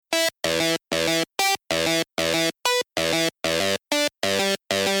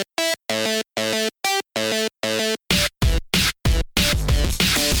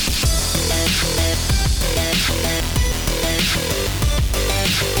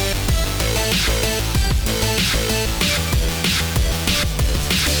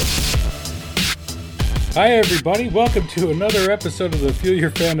Hi, everybody. Welcome to another episode of the Fuel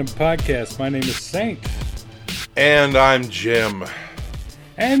Your Fandom podcast. My name is Saint. And I'm Jim.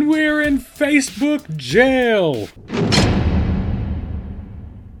 And we're in Facebook jail.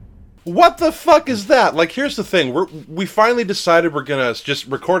 What the fuck is that? Like, here's the thing. We finally decided we're going to just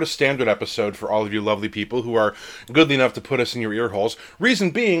record a standard episode for all of you lovely people who are goodly enough to put us in your ear holes.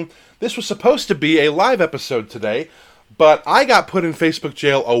 Reason being, this was supposed to be a live episode today, but I got put in Facebook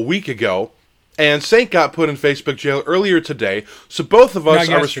jail a week ago. And Saint got put in Facebook jail earlier today, so both of us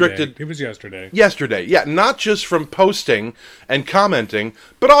are restricted. It was yesterday. Yesterday, yeah, not just from posting and commenting,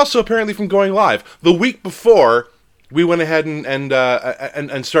 but also apparently from going live. The week before, we went ahead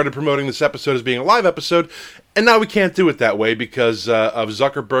and started promoting this episode as being a live episode, and now we can't do it that way because of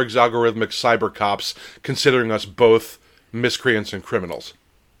Zuckerberg's algorithmic cyber cops considering us both miscreants and criminals.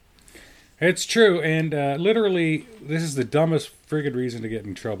 It's true, and literally, this is the dumbest friggin' reason to get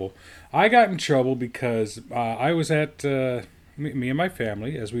in trouble. I got in trouble because I was at, me and my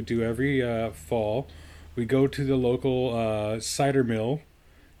family, as we do every fall, we go to the local cider mill,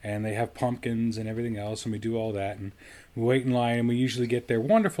 and they have pumpkins and everything else, and we do all that, and we wait in line, and we usually get their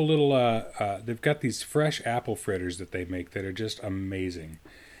wonderful little, they've got these fresh apple fritters that they make that are just amazing.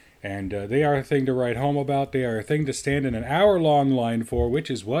 And they are a thing to write home about. They are a thing to stand in an hour-long line for, which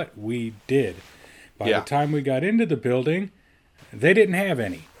is what we did. By the time we got into the building, they didn't have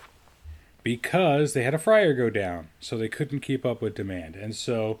any because they had a fryer go down, so they couldn't keep up with demand. And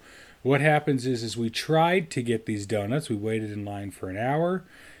so what happens is we tried to get these donuts. We waited in line for an hour,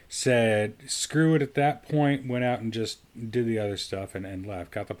 said screw it at that point, went out and just did the other stuff and left,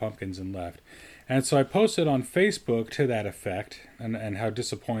 got the pumpkins and left. And so I posted on Facebook to that effect and how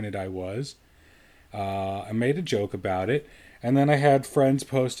disappointed I was. I made a joke about it. And then I had friends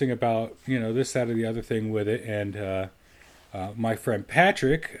posting about, this, that, or the other thing with it. And my friend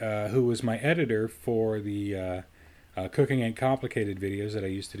Patrick, who was my editor for the Cooking Ain't Complicated videos that I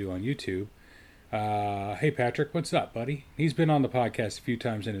used to do on YouTube. Hey, Patrick, what's up, buddy? He's been on the podcast a few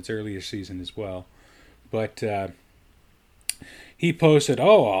times in its earlier season as well. But he posted,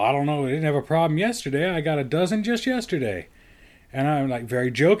 I don't know, I didn't have a problem yesterday. I got a dozen just yesterday. And I'm like, very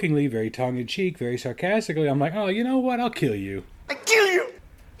jokingly, very tongue-in-cheek, very sarcastically, I'm like, oh, you know what? I'll kill you. I kill you!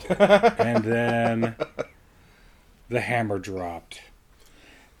 And then the hammer dropped.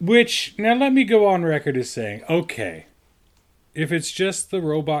 Which, now let me go on record as saying, okay, if it's just the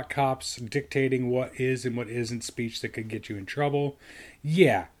robot cops dictating what is and what isn't speech that could get you in trouble,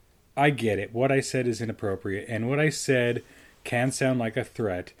 yeah, I get it. What I said is inappropriate. And what I said can sound like a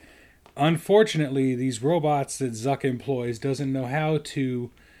threat. Unfortunately, these robots that Zuck employs doesn't know how to,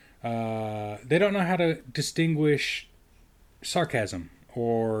 they don't know how to distinguish sarcasm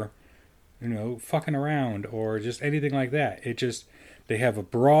or, fucking around or just anything like that. They have a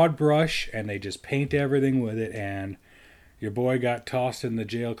broad brush and they just paint everything with it, and your boy got tossed in the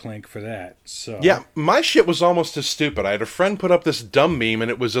jail clink for that. So yeah, my shit was almost as stupid. I had a friend put up this dumb meme,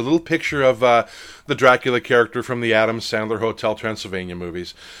 and it was a little picture of the Dracula character from the Adam Sandler Hotel Transylvania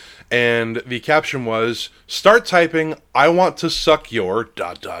movies. And the caption was, start typing, I want to suck your ...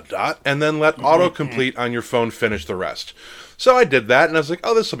 and then let autocomplete on your phone finish the rest. So I did that, and I was like,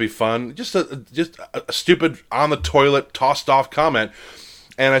 oh, this will be fun. Just a stupid, on-the-toilet, tossed-off comment.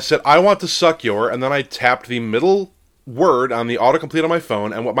 And I said, I want to suck your, and then I tapped the middle word on the autocomplete on my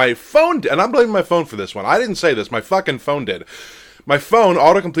phone, and what my phone did, and I'm blaming my phone for this one. I didn't say this. My fucking phone did. My phone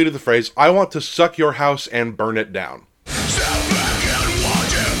autocompleted the phrase, I want to suck your house and burn it down.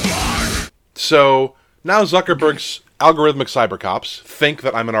 So now Zuckerberg's algorithmic cybercops think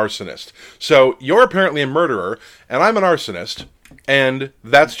that I'm an arsonist. So you're apparently a murderer, and I'm an arsonist, and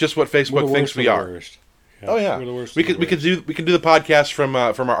that's just what Facebook thinks we are. Yeah, oh yeah, we could do the podcast from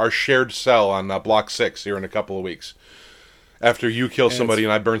our shared cell on Block 6 here in a couple of weeks. After you kill somebody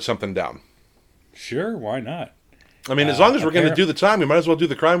and I burn something down. Sure, why not? I mean, as long as we're going to do the time, we might as well do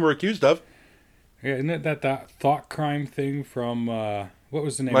the crime we're accused of. Yeah, isn't it that thought crime thing from what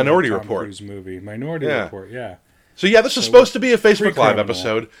was the name Minority of the Tom Report Cruise movie? Minority Report, yeah. So yeah, this was supposed to be a Facebook Live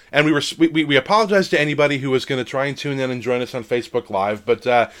episode, and we apologize to anybody who was going to try and tune in and join us on Facebook Live,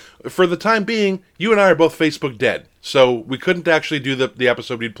 but for the time being, you and I are both Facebook dead, so we couldn't actually do the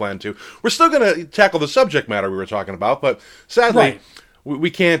episode we'd planned to. We're still going to tackle the subject matter we were talking about, but sadly, we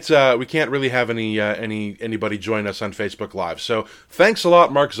can't really have anybody join us on Facebook Live. So thanks a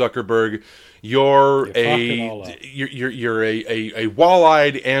lot, Mark Zuckerberg. You're a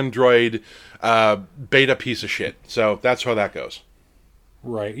wall-eyed Android beta piece of shit. So that's how that goes.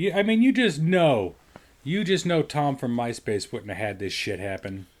 Right. I mean, you just know Tom from MySpace wouldn't have had this shit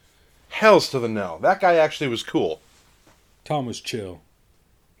happen. Hells to the no. That guy actually was cool. Tom was chill.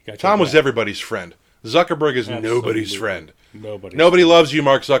 Tom was everybody's friend. Zuckerberg is Absolutely. nobody's friend. Nobody. Nobody loves you,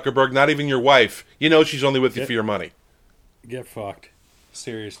 Mark Zuckerberg, not even your wife. You know she's only with you for your money. Get fucked.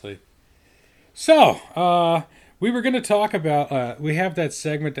 Seriously. So, we were going to talk about, we have that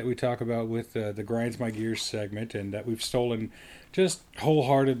segment that we talk about with the Grinds My Gears segment, and that we've stolen just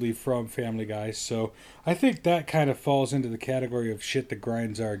wholeheartedly from Family Guy. So, I think that kind of falls into the category of shit that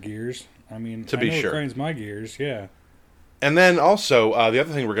grinds our gears. I mean, To be I know sure. it grinds my gears, yeah. And then also, the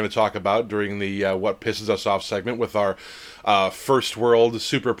other thing we're going to talk about during the What Pisses Us Off segment with our first world,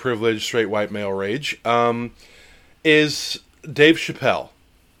 super privileged, straight white male rage, is Dave Chappelle.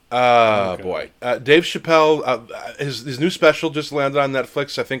 Boy. Dave Chappelle, his new special just landed on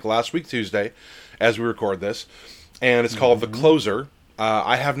Netflix, I think, last week, Tuesday, as we record this. And it's called The Closer.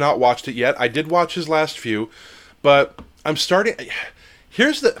 I have not watched it yet. I did watch his last few, but I'm starting...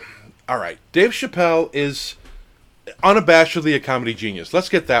 All right. Dave Chappelle is unabashedly a comedy genius. Let's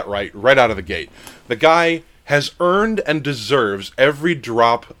get that right out of the gate. The guy has earned and deserves every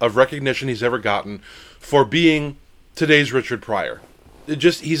drop of recognition he's ever gotten for being today's Richard Pryor.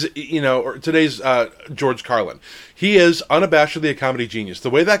 Or today's George Carlin. He is unabashedly a comedy genius. The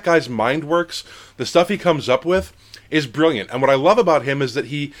way that guy's mind works, the stuff he comes up with, is brilliant. And what I love about him is that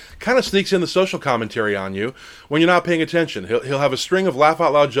he kind of sneaks in the social commentary on you when you're not paying attention. He'll have a string of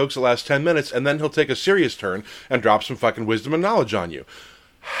laugh-out-loud jokes that last 10 minutes, and then he'll take a serious turn and drop some fucking wisdom and knowledge on you.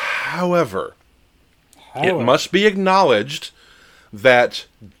 However, it must be acknowledged that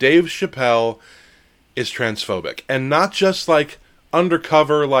Dave Chappelle is transphobic. And not just like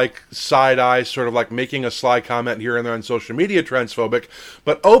undercover, like side-eye, sort of like making a sly comment here and there on social media transphobic,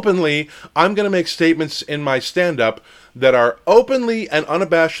 but openly, I'm going to make statements in my stand-up that are openly and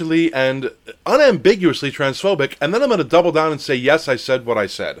unabashedly and unambiguously transphobic, and then I'm going to double down and say, yes, I said what I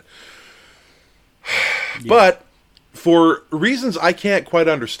said. Yeah. But for reasons I can't quite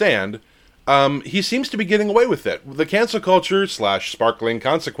understand, he seems to be getting away with it. The cancel culture / sparkling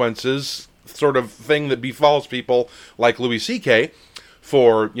consequences sort of thing that befalls people like Louis C.K.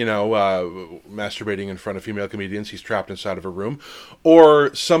 for, masturbating in front of female comedians he's trapped inside of a room,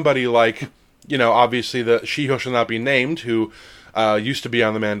 or somebody like, obviously the She Who Shall Not Be Named, who used to be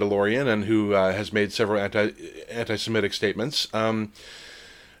on The Mandalorian and who has made several anti-Semitic statements.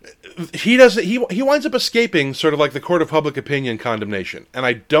 He winds up escaping sort of like the court of public opinion condemnation, and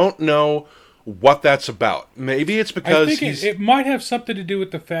I don't know what that's about. Maybe it's because I think it might have something to do with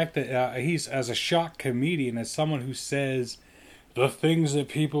the fact that he's, as a shock comedian, as someone who says the things that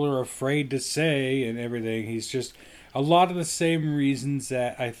people are afraid to say and everything, he's just a lot of the same reasons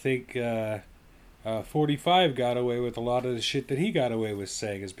that I think 45 got away with a lot of the shit that he got away with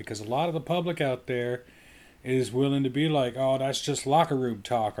saying, is because a lot of the public out there is willing to be like, oh, that's just locker room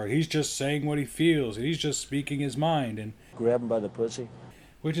talk, or he's just saying what he feels, and he's just speaking his mind, and grab him by the pussy.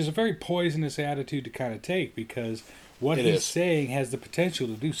 Which is a very poisonous attitude to kind of take, because what he's saying has the potential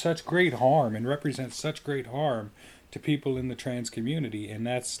to do such great harm and represent such great harm to people in the trans community, and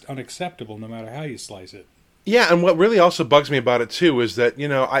that's unacceptable no matter how you slice it. Yeah, and what really also bugs me about it, too, is that,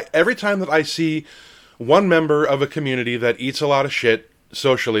 every time that I see one member of a community that eats a lot of shit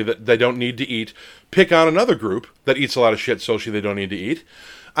socially that they don't need to eat, pick on another group that eats a lot of shit socially they don't need to eat.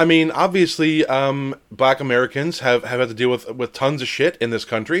 I mean, obviously, black Americans have had to deal with tons of shit in this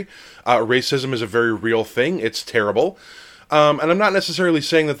country. Racism is a very real thing. It's terrible. And I'm not necessarily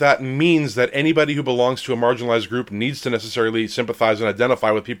saying that means that anybody who belongs to a marginalized group needs to necessarily sympathize and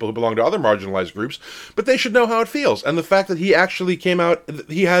identify with people who belong to other marginalized groups, but they should know how it feels. And the fact that he actually came out,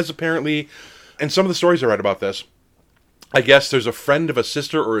 he has apparently, and some of the stories I read about this, I guess there's a friend of a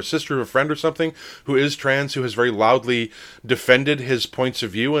sister or a sister of a friend or something who is trans, who has very loudly defended his points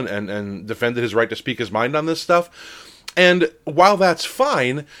of view and defended his right to speak his mind on this stuff. And while that's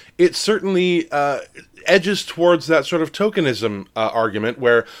fine, it certainly edges towards that sort of tokenism argument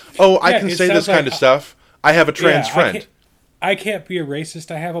where, I can say this kind of stuff. I have a trans friend. I can't be a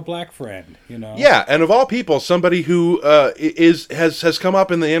racist. I have a black friend, Yeah, and of all people, somebody who has come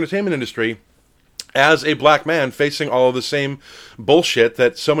up in the entertainment industry as a black man facing all of the same bullshit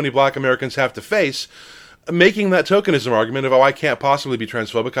that so many black Americans have to face, making that tokenism argument of, I can't possibly be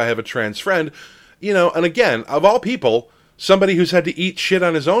transphobic, I have a trans friend, and again, of all people, somebody who's had to eat shit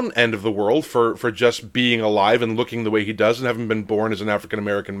on his own end of the world for just being alive and looking the way he does and having been born as an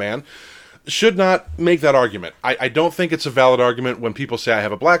African-American man, should not make that argument. I don't think it's a valid argument when people say I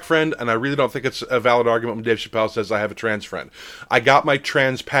have a black friend, and I really don't think it's a valid argument when Dave Chappelle says I have a trans friend. I got my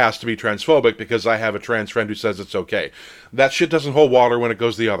trans pass to be transphobic because I have a trans friend who says it's okay. That shit doesn't hold water when it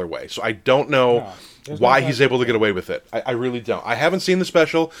goes the other way. So I don't know why he's able to get away with it. I really don't. I haven't seen the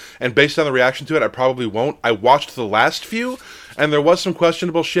special, and based on the reaction to it, I probably won't. I watched the last few, and there was some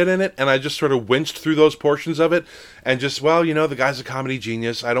questionable shit in it, and I just sort of winced through those portions of it, and just, well, the guy's a comedy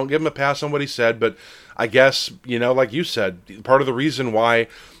genius. I don't give him a pass on what he said, but I guess, like you said, part of the reason why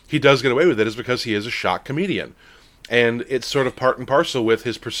he does get away with it is because he is a shock comedian. And it's sort of part and parcel with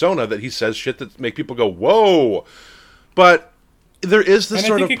his persona that he says shit that make people go, whoa! But there is this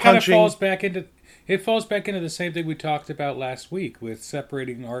sort of punching... kind of falls back into... It falls back into the same thing we talked about last week with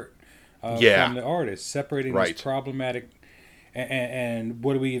separating art from the artist, separating this problematic, and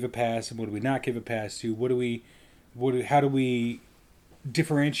what do we give a pass and what do we not give a pass to? How do we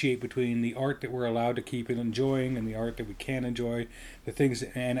differentiate between the art that we're allowed to keep enjoying and the art that we can't enjoy? The things,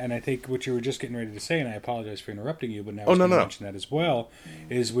 and I think what you were just getting ready to say, and I apologize for interrupting you, but now I was going to mention that as well,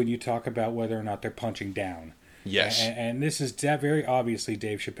 is when you talk about whether or not they're punching down. Yes. And this is very obviously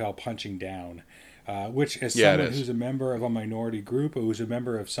Dave Chappelle punching down. Which, as someone who's a member of a minority group, or who's a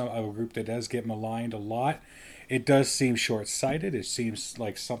member of a group that does get maligned a lot, it does seem short-sighted. It seems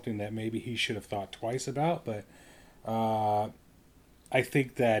like something that maybe he should have thought twice about. But I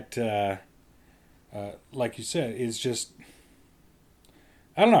think that, like you said, is just...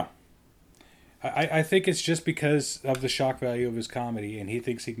 I don't know. I think it's just because of the shock value of his comedy, and he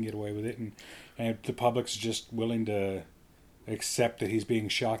thinks he can get away with it, and the public's just willing to accept that he's being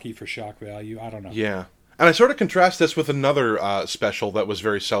shocky for shock value. I don't know. Yeah. And I sort of contrast this with another special that was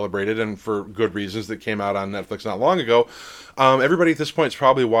very celebrated, and for good reasons, that came out on Netflix not long ago. Everybody at this point has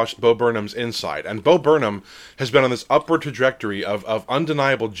probably watched Bo Burnham's Inside. And Bo Burnham has been on this upward trajectory of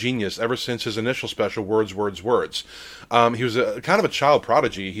undeniable genius ever since his initial special, Words, Words, Words. He was kind of a child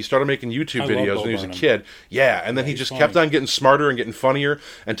prodigy. He started making YouTube videos when he was a kid. Yeah, and then he just kept on getting smarter and getting funnier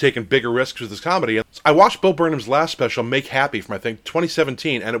and taking bigger risks with his comedy. I watched Bo Burnham's last special, Make Happy, from I think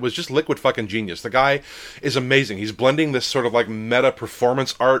 2017, and it was just liquid fucking genius. The guy is amazing. He's blending this sort of like meta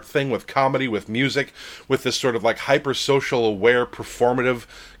performance art thing with comedy, with music, with this sort of like hyper social aware performative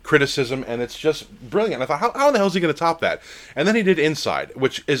criticism, and it's just brilliant. I thought, how in the hell is he going to top that? And then he did Inside,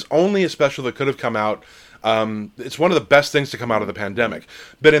 which is only a special that could have come out. It's one of the best things to come out of the pandemic.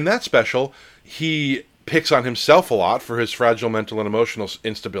 But in that special, he picks on himself a lot for his fragile mental and emotional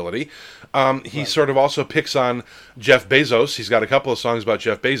instability. He sort of also picks on Jeff Bezos. He's got a couple of songs about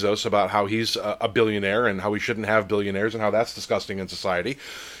Jeff Bezos, about how he's a billionaire and how we shouldn't have billionaires and how that's disgusting in society.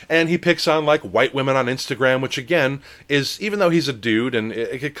 And he picks on, like, white women on Instagram, which, again, is, even though he's a dude and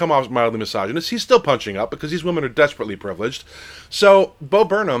it could come off mildly misogynist, he's still punching up because these women are desperately privileged. So Bo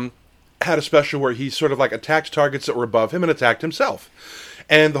Burnham had a special where he sort of, like, attacked targets that were above him and attacked himself.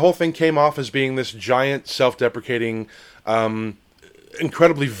 And the whole thing came off as being this giant, self-deprecating,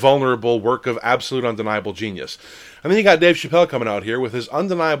 incredibly vulnerable work of absolute undeniable genius. And then you got Dave Chappelle coming out here with his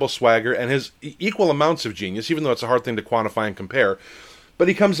undeniable swagger and his equal amounts of genius, even though it's a hard thing to quantify and compare. But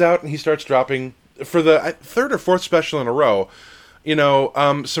he comes out and he starts dropping, for the third or fourth special in a row,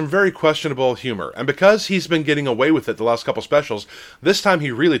 some very questionable humor. And because he's been getting away with it the last couple specials, this time he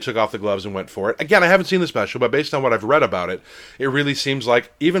really took off the gloves and went for it. Again, I haven't seen the special, but based on what I've read about it, it really seems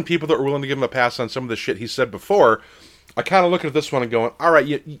like even people that were willing to give him a pass on some of the shit he said before, I kind of look at this one and going, all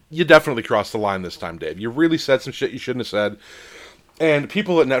right, you definitely crossed the line this time, Dave. You really said some shit you shouldn't have said. And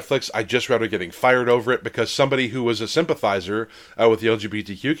people at Netflix, I just read, are getting fired over it because somebody who was a sympathizer with the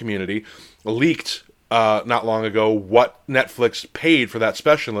LGBTQ community leaked not long ago what Netflix paid for that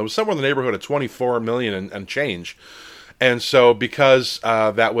special. It was somewhere in the neighborhood of $24 million and change. And so because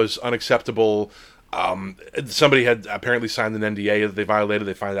that was unacceptable, somebody had apparently signed an NDA that they violated.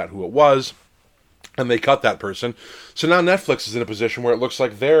 They find out who it was, and they cut that person. So now Netflix is in a position where it looks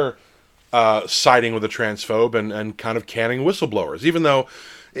like they're siding with a transphobe and kind of canning whistleblowers, even though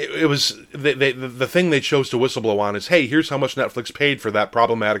it was the thing they chose to whistleblow on is, hey, here's how much Netflix paid for that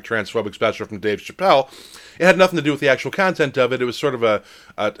problematic transphobic special from Dave Chappelle. It had nothing to do with the actual content of it. It was sort of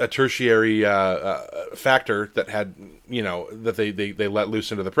a tertiary factor that had, that they let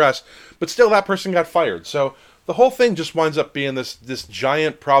loose into the press. But still, that person got fired. So the whole thing just winds up being this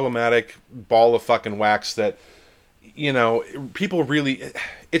giant problematic ball of fucking wax that, people really...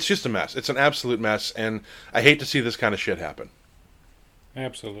 It's just a mess. It's an absolute mess, and I hate to see this kind of shit happen.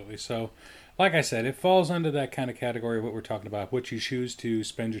 Absolutely. So, like I said, it falls under that kind of category of what we're talking about, what you choose to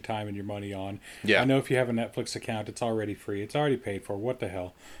spend your time and your money on. Yeah. I know if you have a Netflix account, it's already free. It's already paid for. What the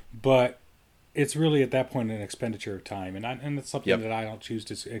hell? But it's really, at that point, an expenditure of time, and it's something that I don't choose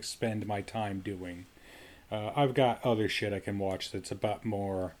to expend my time doing. I've got other shit I can watch that's a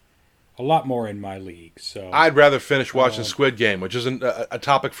lot more in my league. So I'd rather finish watching Squid Game, which isn't a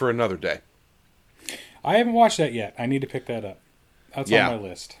topic for another day. I haven't watched that yet. I need to pick that up. That's on my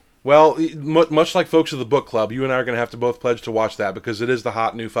list. Well, much like folks of the book club, you and I are going to have to both pledge to watch that because it is the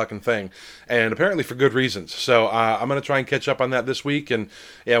hot new fucking thing, and apparently for good reasons. So I'm going to try and catch up on that this week, and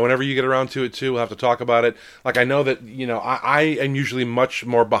yeah, whenever you get around to it too, we'll have to talk about it. Like I know that I am usually much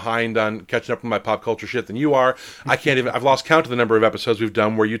more behind on catching up on my pop culture shit than you are. I've lost count of the number of episodes we've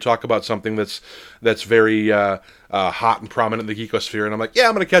done where you talk about something that's very hot and prominent in the geekosphere, and I'm like, yeah,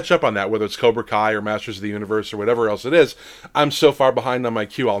 I'm going to catch up on that, whether it's Cobra Kai or Masters of the Universe or whatever else it is. I'm so far behind on my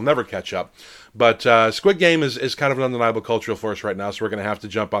queue, I'll never catch up. But Squid Game is kind of an undeniable cultural force right now, so we're going to have to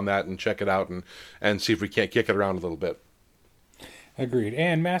jump on that and check it out and see if we can't kick it around a little bit. Agreed.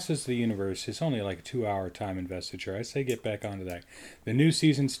 And Masters of the Universe is only like a 2-hour time investiture. I say get back onto that. The new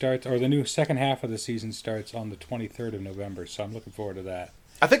season starts, or the new second half of the season starts on the 23rd of November, so I'm looking forward to that.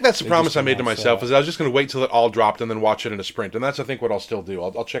 I think that's the promise I made to myself, is I was just going to wait till it all dropped and then watch it in a sprint. And that's, I think, what I'll still do.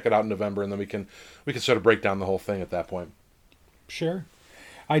 I'll check it out in November, and then we can sort of break down the whole thing at that point. Sure.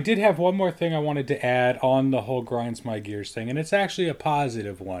 I did have one more thing I wanted to add on the whole grinds my gears thing, and it's actually a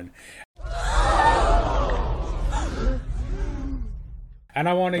positive one. And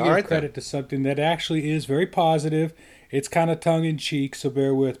I want to give credit to something that actually is very positive. It's kind of tongue-in-cheek, so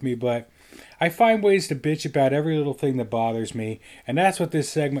bear with me, but I find ways to bitch about every little thing that bothers me, and that's what this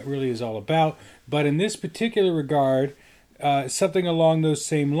segment really is all about. But in this particular regard, something along those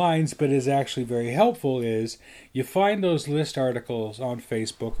same lines, but is actually very helpful, is you find those list articles on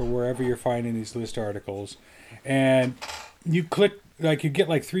Facebook or wherever you're finding these list articles, and you click, like, you get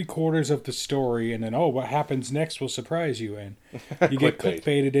like 3/4 of the story, and then, oh, what happens next will surprise you, and you get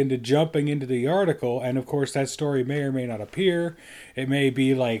clickbaited into jumping into the article, and of course that story may or may not appear. It may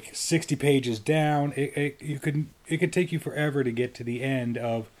be like 60 pages down. It could take you forever to get to the end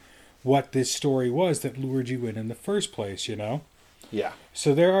of what this story was that lured you in the first place, you know? Yeah.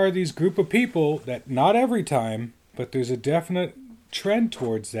 So there are these group of people that, not every time, but there's a definite trend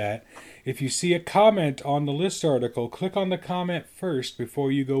towards that. If you see a comment on the list article, click on the comment first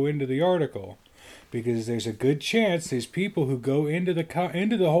before you go into the article. Because there's a good chance there's people who go into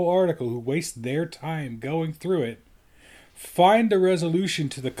the whole article, who waste their time going through it, find the resolution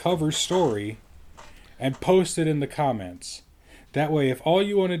to the cover story, and post it in the comments. That way, if all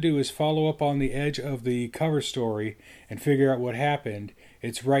you want to do is follow up on the edge of the cover story and figure out what happened,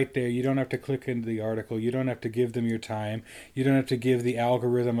 it's right there. You don't have to click into the article. You don't have to give them your time. You don't have to give the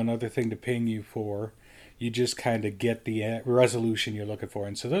algorithm another thing to ping you for. You just kind of get the resolution you're looking for.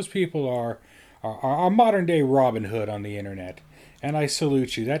 And so those people are modern-day Robin Hood on the internet. And I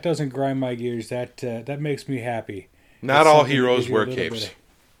salute you. That doesn't grind my gears. That makes me happy. Not all heroes wear capes.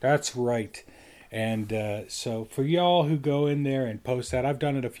 That's right. And so for y'all who go in there and post that, I've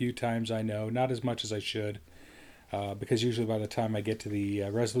done it a few times, I know. Not as much as I should. Because usually by the time I get to the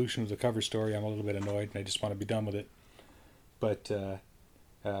resolution of the cover story, I'm a little bit annoyed and I just want to be done with it. But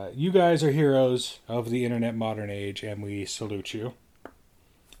you guys are heroes of the internet modern age, and we salute you.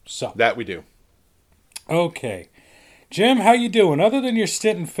 So that we do. Okay. Jim, how you doing? Other than your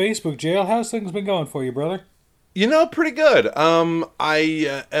stint in Facebook jail, how's things been going for you, brother? Pretty good.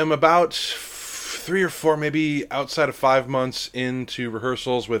 I am about 3 or 4, maybe outside of 5 months into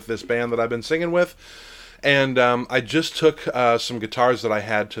rehearsals with this band that I've been singing with. And I just took some guitars that I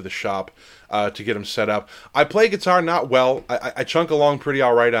had to the shop to get them set up. I play guitar not well. I chunk along pretty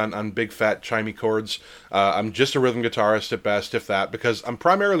all right on big, fat, chimey chords. I'm just a rhythm guitarist at best, if that, because I'm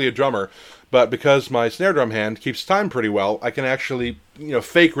primarily a drummer. But because my snare drum hand keeps time pretty well, I can actually,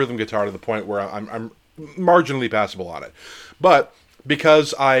 fake rhythm guitar to the point where I'm marginally passable on it. But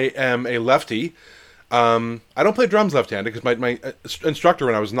because I am a lefty, I don't play drums left-handed because my instructor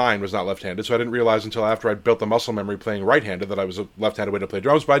when I was 9 was not left-handed, so I didn't realize until after I'd built the muscle memory playing right-handed that I was a left-handed way to play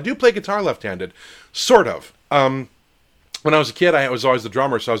drums, but I do play guitar left-handed, sort of. When I was a kid, I was always the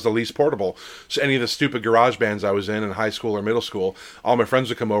drummer, so I was the least portable. So any of the stupid garage bands I was in high school or middle school, all my friends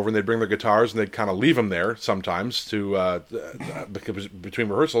would come over and they'd bring their guitars and they'd kind of leave them there sometimes between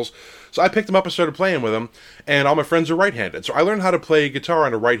rehearsals. So I picked them up and started playing with them, and all my friends are right-handed. So I learned how to play guitar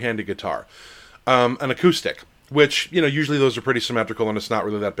on a right-handed guitar. An acoustic, which, usually those are pretty symmetrical and it's not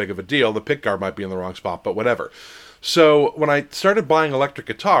really that big of a deal. The pickguard might be in the wrong spot, but whatever. So when I started buying electric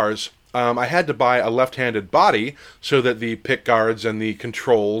guitars, I had to buy a left-handed body so that the pickguards and the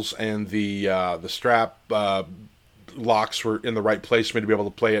controls and the strap locks were in the right place for me to be able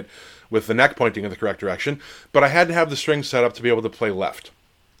to play it with the neck pointing in the correct direction. But I had to have the strings set up to be able to play left.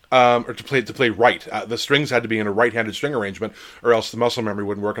 Or to play right. The strings had to be in a right-handed string arrangement, or else the muscle memory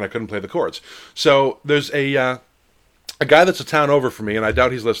wouldn't work and I couldn't play the chords. So there's a a guy that's a town over for me, and I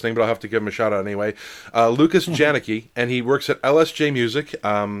doubt he's listening, but I'll have to give him a shout out anyway. Lucas Janicki, and he works at LSJ Music,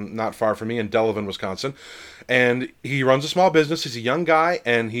 not far from me in Delavan, Wisconsin. And he runs a small business. He's a young guy,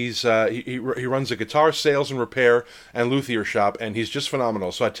 and he runs a guitar sales and repair and luthier shop, and he's just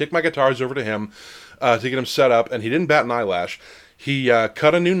phenomenal. So I take my guitars over to him to get him set up, and he didn't bat an eyelash. He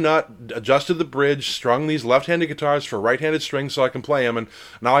cut a new nut, adjusted the bridge, strung these left-handed guitars for right-handed strings so I can play them, and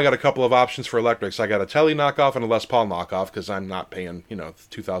now I got a couple of options for electrics. I got a Tele knockoff and a Les Paul knockoff, because I'm not paying,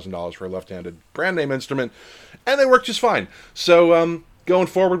 $2,000 for a left-handed brand-name instrument, and they work just fine. So, going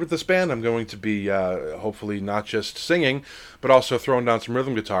forward with this band, I'm going to be hopefully not just singing, but also throwing down some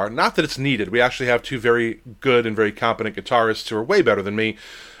rhythm guitar. Not that it's needed. We actually have two very good and very competent guitarists who are way better than me.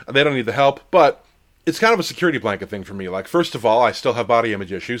 They don't need the help, but it's kind of a security blanket thing for me. Like, first of all, I still have body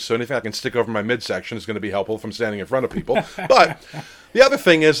image issues, so anything I can stick over my midsection is going to be helpful if I'm standing in front of people. But the other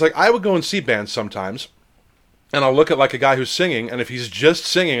thing is, like, I would go and see bands sometimes, and I'll look at, like, a guy who's singing, and if he's just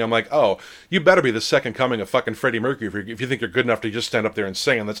singing, I'm like, oh, you better be the second coming of fucking Freddie Mercury if you think you're good enough to just stand up there and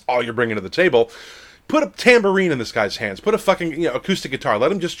sing, and that's all you're bringing to the table. Put a tambourine in this guy's hands. Put a fucking acoustic guitar.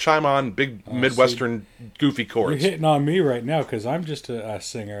 Let him just chime on big Midwestern goofy chords. You're hitting on me right now because I'm just a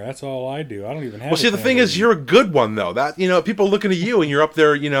singer. That's all I do. I don't even have. Well, see, the thing is, you're a good one though. That people looking at you and you're up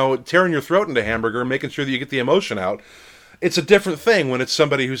there, tearing your throat into hamburger, and making sure that you get the emotion out. It's a different thing when it's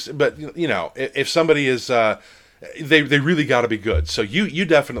somebody who's. But if somebody is, they really got to be good. So you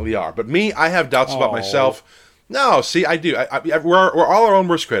definitely are. But me, I have doubts about myself. No, see, I do. We're all our own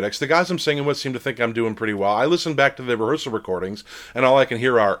worst critics. The guys I'm singing with seem to think I'm doing pretty well. I listen back to the rehearsal recordings, and all I can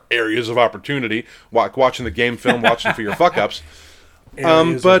hear are areas of opportunity, watching the game film, watching for your fuck-ups.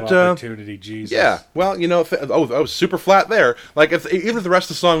 Areas of opportunity, Jesus. Yeah, well, I was super flat there. Like, even if the rest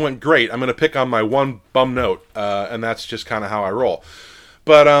of the song went great, I'm going to pick on my one bum note, and that's just kind of how I roll.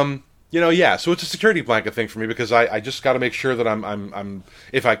 But, so it's a security blanket thing for me because I just got to make sure that I'm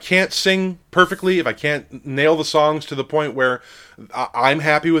if I can't sing perfectly, if I can't nail the songs to the point where I'm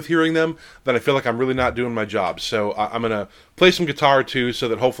happy with hearing them, then I feel like I'm really not doing my job. So I'm gonna play some guitar too, so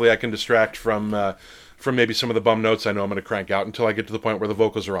that hopefully I can distract from maybe some of the bum notes I know I'm gonna crank out until I get to the point where the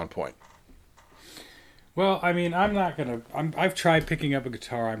vocals are on point. Well, I mean, I've tried picking up a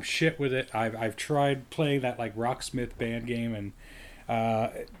guitar. I'm shit with it. I've tried playing that like Rocksmith band game and.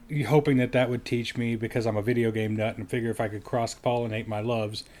 Hoping that would teach me because I'm a video game nut and figure if I could cross-pollinate my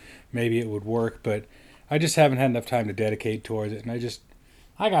loves, maybe it would work. But I just haven't had enough time to dedicate towards it. And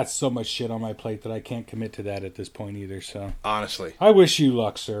I got so much shit on my plate that I can't commit to that at this point either. So honestly, I wish you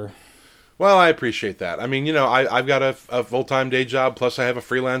luck, sir. Well, I appreciate that. I mean, I've got a full-time day job, plus I have a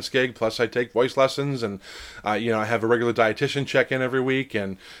freelance gig, plus I take voice lessons, and, I have a regular dietitian check-in every week,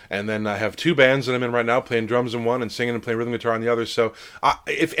 and then I have two bands that I'm in right now, playing drums in one and singing and playing rhythm guitar in the other. So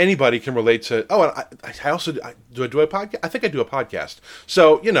if anybody can relate to... Oh, and I also... Do I do a podcast? I think I do a podcast.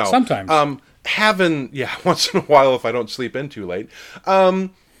 So, Sometimes. Once in a while if I don't sleep in too late.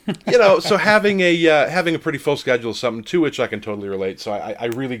 So having a pretty full schedule is something to which I can totally relate. So I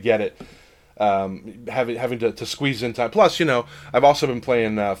really get it. Having to squeeze in time. Plus, I've also been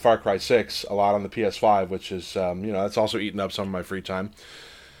playing Far Cry 6 a lot on the PS5, which is, that's also eating up some of my free time.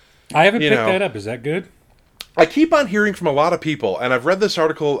 I haven't picked that up. Is that good? I keep on hearing from a lot of people, and I've read this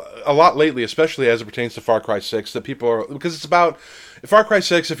article a lot lately, especially as it pertains to Far Cry 6, that people are... Because it's about... Far Cry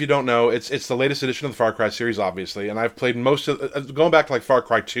 6, if you don't know, it's the latest edition of the Far Cry series, obviously, and I've played most of... Going back to, like, Far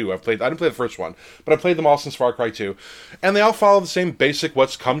Cry 2, I didn't play the first one, but I played them all since Far Cry 2, and they all follow the same basic,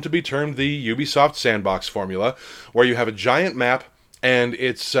 what's come to be termed the Ubisoft sandbox formula, where you have a giant map, and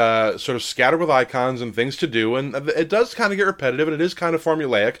it's sort of scattered with icons and things to do, and it does kind of get repetitive, and it is kind of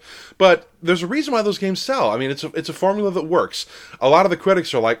formulaic, but there's a reason why those games sell. I mean, it's a formula that works. A lot of the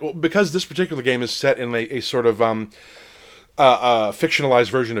critics are like, well, because this particular game is set in a sort of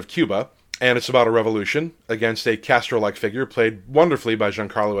fictionalized version of Cuba, and it's about a revolution against a Castro-like figure played wonderfully by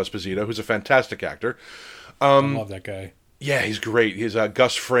Giancarlo Esposito, who's a fantastic actor. I love that guy. Yeah, he's great. He's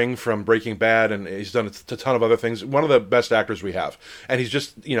Gus Fring from Breaking Bad, and he's done a ton of other things. One of the best actors we have. And he's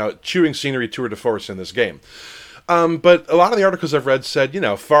just, chewing scenery tour de force in this game. But a lot of the articles I've read said,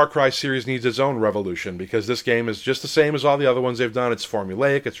 Far Cry series needs its own revolution, because this game is just the same as all the other ones they've done. It's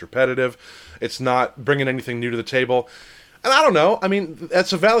formulaic, it's repetitive, it's not bringing anything new to the table. And I don't know, I mean,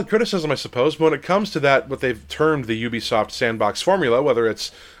 that's a valid criticism, I suppose, but when it comes to that, what they've termed the Ubisoft sandbox formula, whether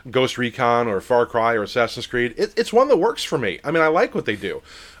it's Ghost Recon or Far Cry or Assassin's Creed, it's one that works for me. I mean, I like what they do.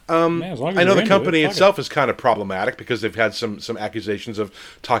 I know the company itself is kind of problematic because they've had some accusations of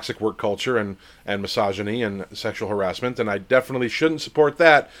toxic work culture and misogyny and sexual harassment, and I definitely shouldn't support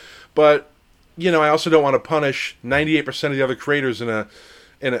that. But, I also don't want to punish 98% of the other creators in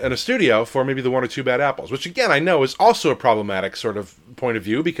in a studio for maybe the one or two bad apples, which again I know is also a problematic sort of point of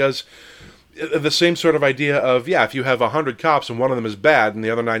view, because the same sort of idea of, yeah, if you have 100 cops and one of them is bad and the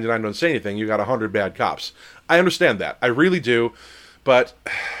other 99 don't say anything, you got 100 bad cops. I understand that. I really do. But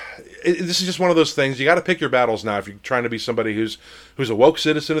this is just one of those things. You got to pick your battles now if you're trying to be somebody who's a woke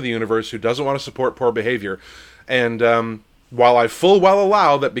citizen of the universe, who doesn't want to support poor behavior. And while I full well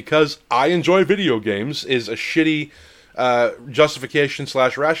allow that because I enjoy video games is a shitty justification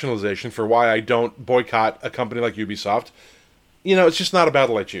 / rationalization for why I don't boycott a company like Ubisoft, it's just not a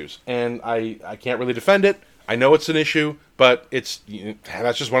battle I choose. And I can't really defend it. I know it's an issue, but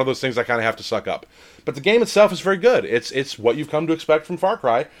that's just one of those things I kind of have to suck up. But the game itself is very good. It's what you've come to expect from Far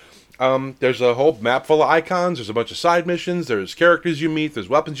Cry. There's a whole map full of icons. There's a bunch of side missions. There's characters you meet. There's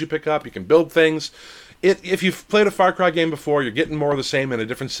weapons you pick up. You can build things. If you've played a Far Cry game before, you're getting more of the same in a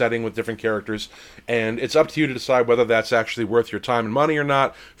different setting with different characters. And it's up to you to decide whether that's actually worth your time and money or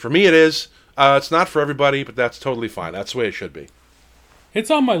not. For me, it is. It's not for everybody, but that's totally fine. That's the way it should be. It's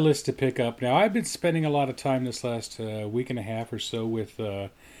on my list to pick up. Now, I've been spending a lot of time this last week and a half or so with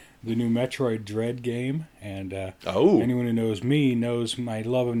the new Metroid Dread game. And anyone who knows me knows my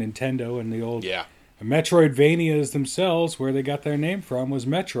love of Nintendo, and the old Metroidvanias themselves, where they got their name from, was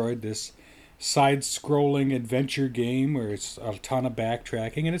Metroid, this side-scrolling adventure game where it's a ton of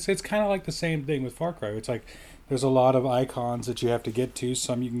backtracking. And it's kind of like the same thing with Far Cry. It's like there's a lot of icons that you have to get to.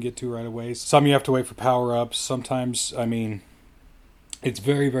 Some you can get to right away. Some you have to wait for power-ups. Sometimes, it's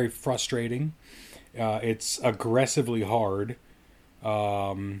very, very frustrating. It's aggressively hard.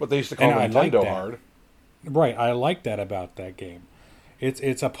 What they used to call Nintendo hard. Right, I like that about that game.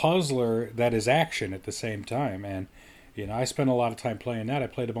 It's a puzzler that is action at the same time. And, I spent a lot of time playing that. I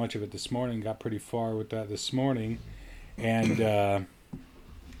played a bunch of it this morning, got pretty far with that this morning. And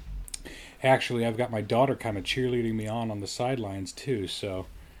actually, I've got my daughter kind of cheerleading me on the sidelines, too. So,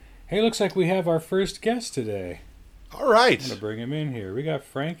 hey, looks like we have our first guest today. All right. I'm going to bring him in here. We got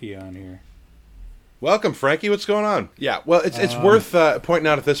Frankie on here. Welcome, Frankie. What's going on? Yeah, well, it's worth pointing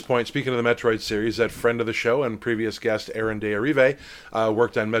out at this point, speaking of the Metroid series, that friend of the show and previous guest, Aaron De Arrive,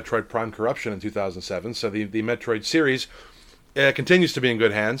 worked on Metroid Prime Corruption in 2007. So the Metroid series continues to be in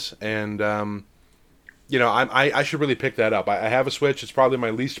good hands. And, I should really pick that up. I have a Switch. It's probably my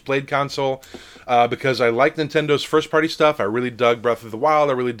least played console because I like Nintendo's first-party stuff. I really dug Breath of the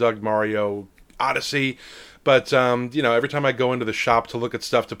Wild. I really dug Mario Odyssey. But, every time I go into the shop to look at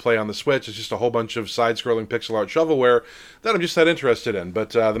stuff to play on the Switch, it's just a whole bunch of side-scrolling pixel art shovelware that I'm just not interested in.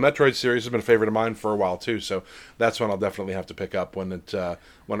 But the Metroid series has been a favorite of mine for a while, too, so that's one I'll definitely have to pick up when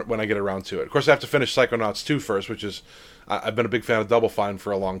I get around to it. Of course, I have to finish Psychonauts 2 first, which is... I've been a big fan of Double Fine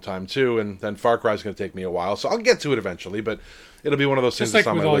for a long time, too, and then Far Cry is going to take me a while, so I'll get to it eventually, but it'll be one of those things that's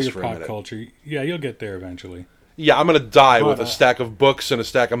on my list for a minute. Just like with all your pop culture, yeah, you'll get there eventually. Yeah, I'm going to die with a stack of books and a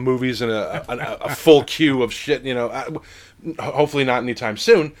stack of movies and a full queue of shit, hopefully not anytime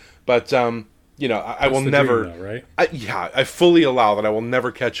soon, but, I will never... Dream, though, right? I fully allow that I will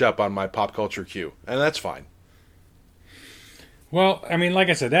never catch up on my pop culture queue, and that's fine. Well, like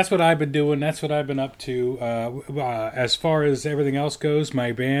I said, that's what I've been doing. That's what I've been up to. As far as everything else goes,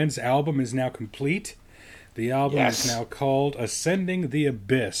 my band's album is now complete. The album is now called Ascending the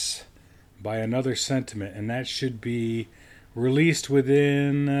Abyss by Another Sentiment, and that should be released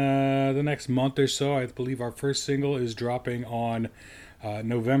within the next month or so. I believe our first single is dropping on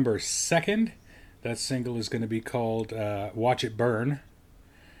November 2nd. That single is going to be called Watch It Burn.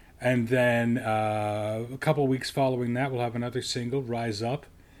 And then a couple of weeks following that, we'll have another single, Rise Up,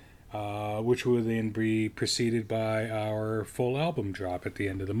 which will then be preceded by our full album drop at the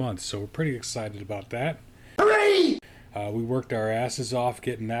end of the month. So we're pretty excited about that. Hooray! We worked our asses off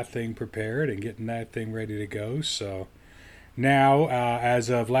getting that thing prepared and getting that thing ready to go. So now,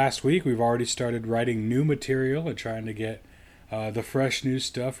 as of last week, we've already started writing new material and trying to get the fresh new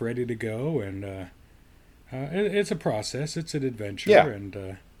stuff ready to go. And it's a process. It's an adventure. Yeah.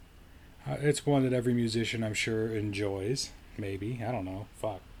 And it's one that every musician, I'm sure, enjoys. Maybe. I don't know.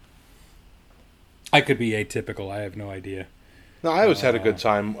 Fuck. I could be atypical. I have no idea. No, I always had a good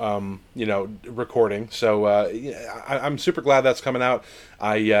time, recording. So I'm super glad that's coming out.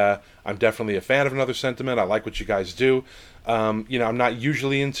 I'm definitely a fan of Another Sentiment. I like what you guys do. I'm not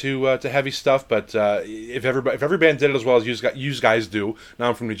usually into to heavy stuff, but if every band did it as well as you guys do, now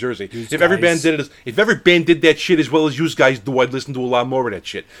I'm from New Jersey. If every band did that shit as well as you guys do, I'd listen to a lot more of that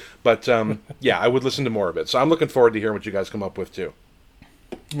shit. But I would listen to more of it. So I'm looking forward to hearing what you guys come up with too.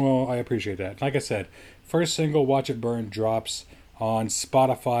 Well, I appreciate that. Like I said, first single, Watch It Burn, drops on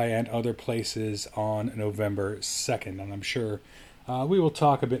Spotify and other places on November 2nd. And I'm sure we will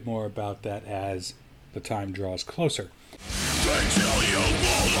talk a bit more about that as the time draws closer. Until you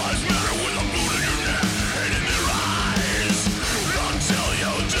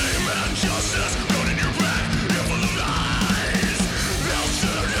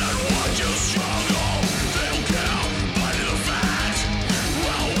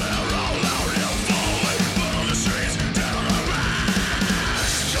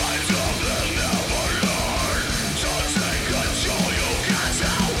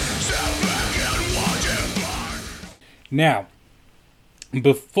Now,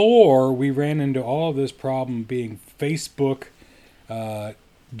 before we ran into all of this problem being Facebook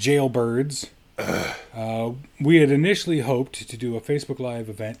jailbirds, we had initially hoped to do a Facebook Live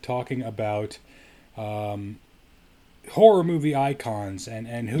event talking about horror movie icons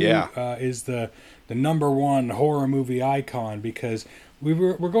and who is the number one horror movie icon, because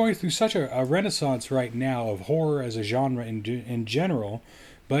we're going through such a renaissance right now of horror as a genre in general.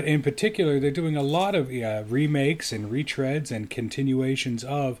 But in particular, they're doing a lot of remakes and retreads and continuations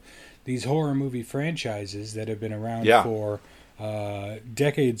of these horror movie franchises that have been around for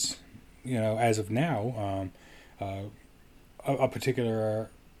decades, as of now. A particular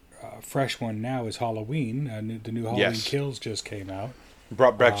fresh one now is Halloween. The new Halloween Kills just came out.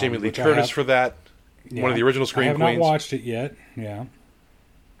 Brought back Jamie Lee Curtis for that. Yeah, one of the original Scream Queens. I have not watched it yet,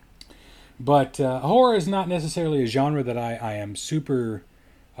 But horror is not necessarily a genre that I am super...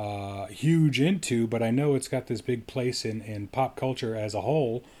 huge into, but I know it's got this big place in pop culture as a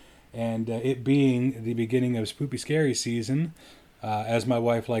whole, and it being the beginning of Spoopy Scary season, as my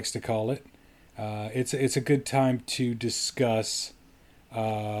wife likes to call it, it's a good time to discuss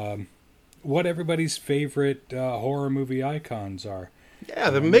what everybody's favorite horror movie icons are. Yeah,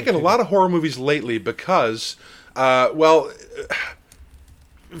 they're making a lot of horror movies lately because, for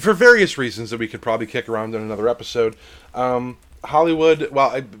various reasons that we could probably kick around in another episode. Hollywood,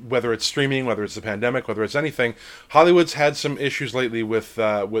 whether it's streaming, whether it's the pandemic, whether it's anything, Hollywood's had some issues lately with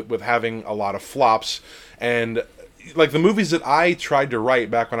having a lot of flops. And like the movies that I tried to write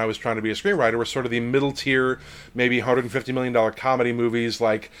back when I was trying to be a screenwriter were sort of the middle tier, maybe $150 million comedy movies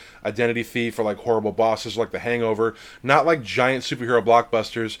like Identity Thief or like Horrible Bosses, like The Hangover. Not like giant superhero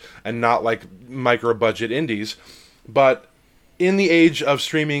blockbusters and not like micro budget indies, but in the age of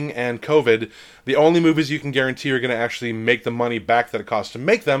streaming and COVID, the only movies you can guarantee are going to actually make the money back that it costs to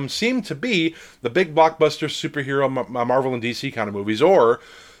make them seem to be the big blockbuster superhero Marvel and DC kind of movies, or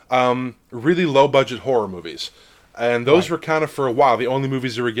really low-budget horror movies. And those were kind of, for a while, the only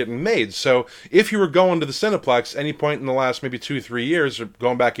movies that were getting made. So if you were going to the Cineplex any point in the last maybe 2-3 years, or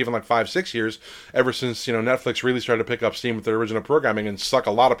going back even like 5-6 years, ever since Netflix really started to pick up steam with their original programming and suck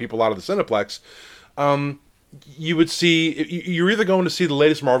a lot of people out of the Cineplex, you would see, you're either going to see the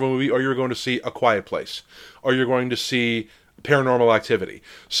latest Marvel movie, or you're going to see A Quiet Place, or you're going to see Paranormal Activity.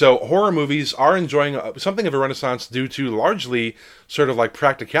 So horror movies are enjoying something of a renaissance due to largely sort of like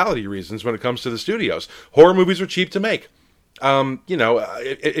practicality reasons when it comes to the studios. Horror movies are cheap to make.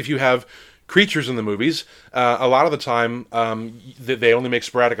 If you have creatures in the movies, a lot of the time they only make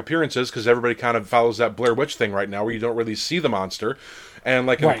sporadic appearances because everybody kind of follows that Blair Witch thing right now where you don't really see the monster. And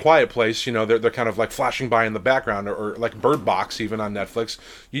like in A Quiet Place, they're kind of like flashing by in the background, or like Bird Box even on Netflix.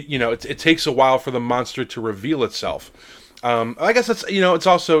 It takes a while for the monster to reveal itself. I guess it's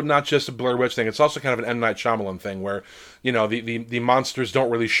also not just a Blair Witch thing. It's also kind of an M. Night Shyamalan thing where, the monsters don't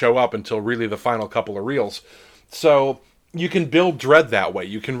really show up until really the final couple of reels. So you can build dread that way.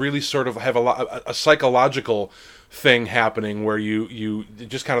 You can really sort of have a psychological thing happening where you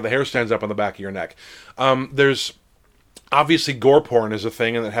just kind of the hair stands up on the back of your neck. There's obviously gore porn is a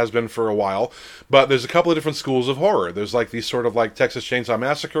thing, and it has been for a while, but there's a couple of different schools of horror. There's like these sort of like Texas Chainsaw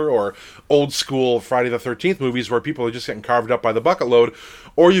Massacre or old school Friday the 13th movies where people are just getting carved up by the bucket load,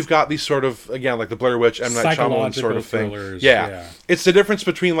 or you've got these sort of, again, like the Blair Witch, M. Night Shyamalan sort of thing. Yeah. It's the difference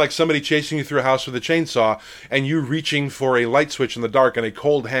between like somebody chasing you through a house with a chainsaw and you reaching for a light switch in the dark and a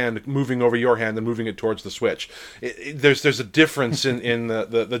cold hand moving over your hand and moving it towards the switch. There's a difference in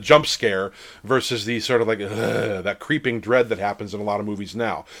the jump scare versus the sort of like that creeping dread that happens in a lot of movies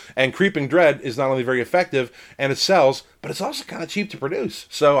now. And creeping dread is not only very effective and it sells, but it's also kind of cheap to produce.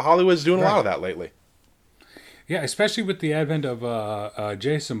 So Hollywood's doing a lot of that lately. Yeah, especially with the advent of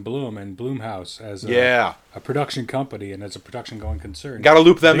Jason Blum and Blumhouse as a production company and as a production going concern. Got to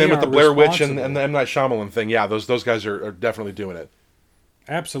loop them in with the Blair Witch and the M. Night Shyamalan thing. Yeah, those guys are definitely doing it.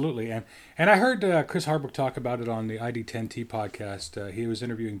 Absolutely. And I heard Chris Hardwick talk about it on the ID10T podcast. He was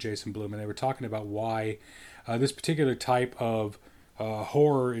interviewing Jason Blum, and they were talking about why this particular type of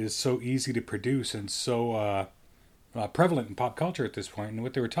horror is so easy to produce and so prevalent in pop culture at this point. And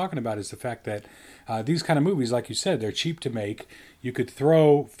what they were talking about is the fact that these kind of movies, like you said, they're cheap to make. You could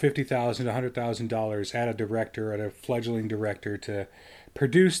throw $50,000 to $100,000 at a director, at a fledgling director, to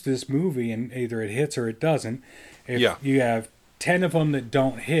produce this movie, and either it hits or it doesn't. If Yeah. you have 10 of them that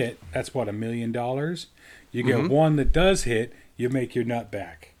don't hit, that's what, $1 million. You get one that does hit, you make your nut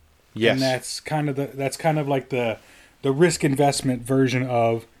back. Yes. And that's kind of like the risk investment version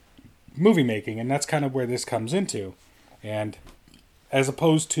of movie making, and that's kind of where this comes into. And as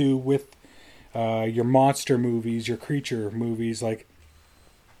opposed to with your monster movies, your creature movies, like,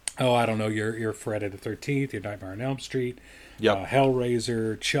 oh, I don't know, your Friday the 13th, your Nightmare on Elm Street,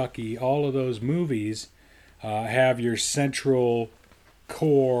 Hellraiser, Chucky, all of those movies have your central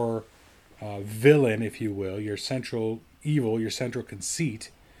core villain, if you will, your central evil, your central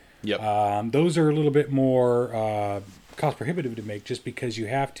conceit. Yep. Those are a little bit more cost prohibitive to make, just because you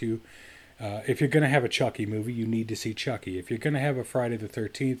have to. If you're going to have a Chucky movie, you need to see Chucky. If you're going to have a Friday the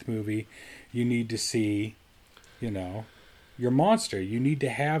 13th movie, you need to see, your monster. You need to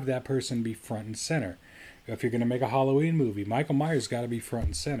have that person be front and center. If you're going to make a Halloween movie, Michael Myers got to be front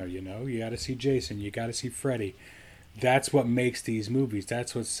and center. You got to see Jason. You got to see Freddy. That's what makes these movies.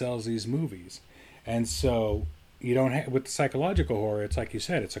 That's what sells these movies. And so you don't have, with the psychological horror, it's like you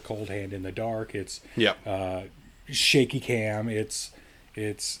said, it's a cold hand in the dark. It's shaky cam. It's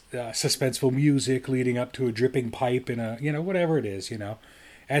suspenseful music leading up to a dripping pipe in a, whatever it is,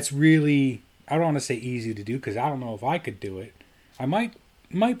 That's really, I don't want to say easy to do, because I don't know if I could do it. I might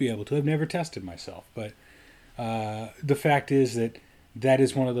be able to. I've never tested myself. But the fact is that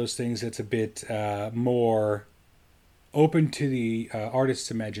is one of those things that's a bit more open to the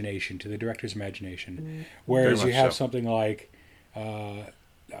artist's imagination, to the director's imagination. Whereas you have something like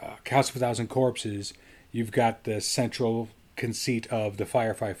House of a Thousand Corpses, you've got the central conceit of the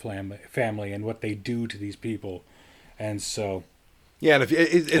Firefly family and what they do to these people. And so... Yeah,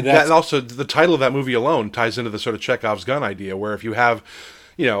 and that also, the title of that movie alone ties into the sort of Chekhov's gun idea, where if you have...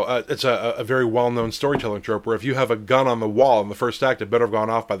 it's a very well-known storytelling trope where if you have a gun on the wall in the first act, it better have gone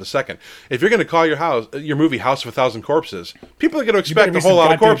off by the second. If you're going to call your movie House of a Thousand Corpses, people are going to expect a whole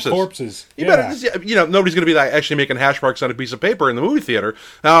lot of corpses. You better, nobody's going to be like actually making hash marks on a piece of paper in the movie theater.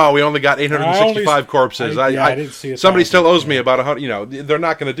 Oh, we only got 865 corpses. I didn't see it. Somebody still owes me about 100. They're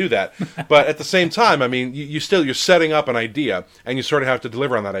not going to do that. But at the same time, I mean, you're setting up an idea, and you sort of have to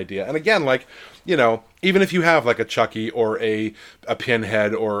deliver on that idea. And again, like, even if you have like a Chucky or a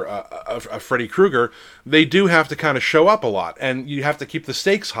Pinhead or a Freddy Krueger, they do have to kind of show up a lot, and you have to keep the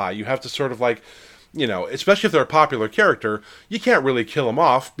stakes high. You have to sort of like, especially if they're a popular character, you can't really kill them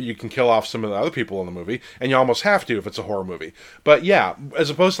off, but you can kill off some of the other people in the movie, and you almost have to if it's a horror movie. But yeah, as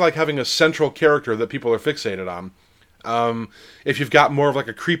opposed to like having a central character that people are fixated on. If you've got more of like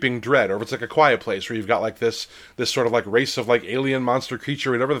a creeping dread, or if it's like a Quiet Place where you've got like this sort of like race of like alien monster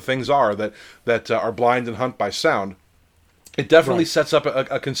creature, whatever the things are that are blind and hunt by sound, it definitely sets up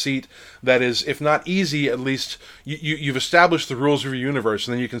a conceit that is, if not easy, at least you've established the rules of your universe,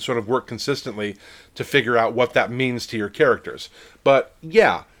 and then you can sort of work consistently to figure out what that means to your characters. But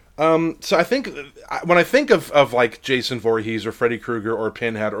yeah. So I think when I think of like Jason Voorhees or Freddy Krueger or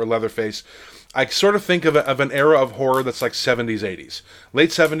Pinhead or Leatherface, I sort of think of an era of horror that's like 70s, 80s. Late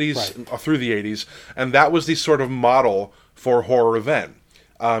 70s through the 80s, and that was the sort of model for horror then.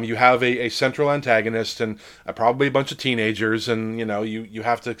 You have a central antagonist and probably a bunch of teenagers, and you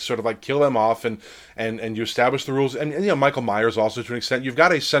have to sort of like kill them off, and you establish the rules. And Michael Myers also, to an extent. You've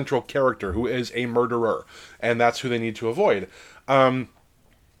got a central character who is a murderer, and that's who they need to avoid.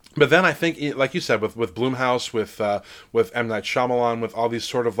 But then I think, like you said, with Blumhouse, with M. Night Shyamalan, with all these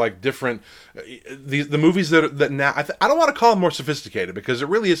sort of like different the movies that now I don't want to call them more sophisticated, because it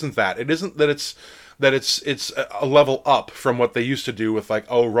really isn't that. It isn't that it's a level up from what they used to do with like,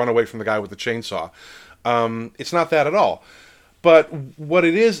 run away from the guy with the chainsaw. It's not that at all. But what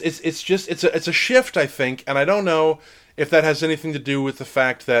it is, it's a shift, I think, and I don't know if that has anything to do with the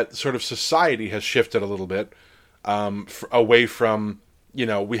fact that sort of society has shifted a little bit away from.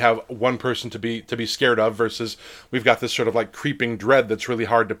 We have one person to be scared of versus we've got this sort of like creeping dread that's really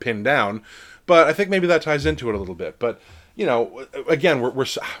hard to pin down. But I think maybe that ties into it a little bit. But, again, we're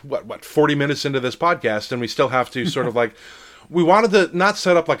 40 minutes into this podcast, and we still have to sort of like, we wanted to not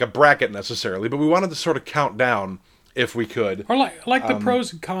set up like a bracket necessarily, but we wanted to sort of count down if we could. Or like the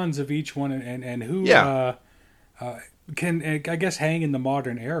pros and cons of each one, and who can, I guess, hang in the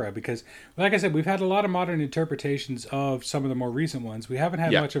modern era, because, like I said, we've had a lot of modern interpretations of some of the more recent ones. We haven't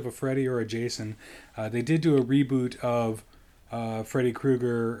had much of a Freddy or a Jason. They did do a reboot of Freddy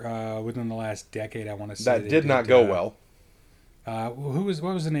Krueger within the last decade, I want to say. That did not go well. What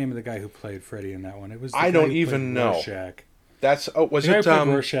was the name of the guy who played Freddy in that one? It was I don't even know. Rorschach. Was it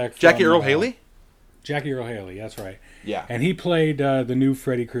Jackie Earle Haley? Jackie Earle Haley, that's right. Yeah. And he played the new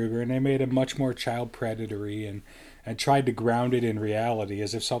Freddy Krueger, and they made him much more child predatory, and and tried to ground it in reality,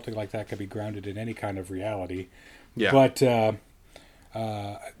 as if something like that could be grounded in any kind of reality. Yeah. But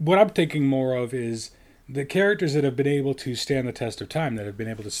what I'm thinking more of is the characters that have been able to stand the test of time, that have been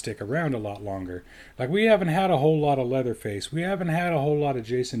able to stick around a lot longer. Like, we haven't had a whole lot of Leatherface. We haven't had a whole lot of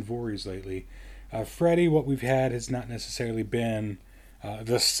Jason Voorhees lately. Freddy, what we've had has not necessarily been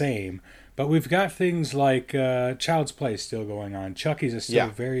the same. But we've got things like Child's Play still going on. Chucky's is still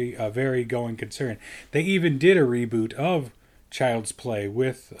very going concern. They even did a reboot of Child's Play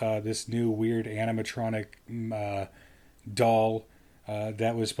with this new weird animatronic doll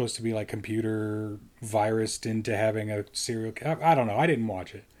that was supposed to be like computer virused into having a serial. I don't know. I didn't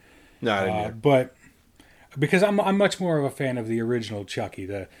watch it. No, I didn't. But because I'm much more of a fan of the original Chucky,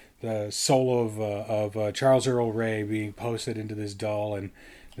 the soul of Charles Earl Ray being posted into this doll, and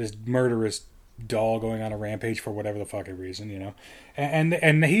this murderous doll going on a rampage for whatever the fucking reason, you know.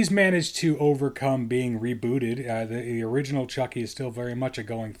 And he's managed to overcome being rebooted. The original Chucky is still very much a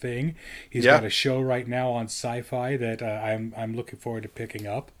going thing. He's got a show right now on Sci-Fi that I'm looking forward to picking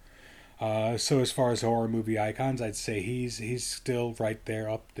up. So as far as horror movie icons, I'd say he's still right there,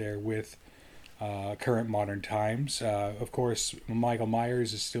 up there with current modern times. Of course, Michael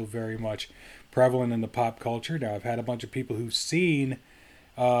Myers is still very much prevalent in the pop culture. Now, I've had a bunch of people who've seen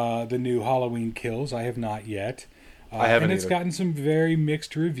the new Halloween Kills. I have not yet. I haven't and it's either. gotten some very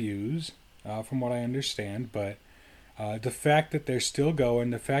mixed reviews, from what I understand. But the fact that they're still going,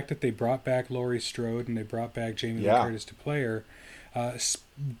 the fact that they brought back Laurie Strode and they brought back Jamie Lee Curtis to play her,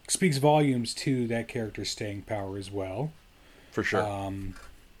 speaks volumes to that character's staying power as well. For sure.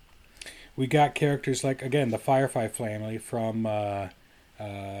 We got characters like, again, the Firefly family from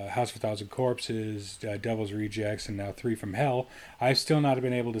House of a Thousand Corpses, Devil's Rejects, and now Three from Hell. I've still not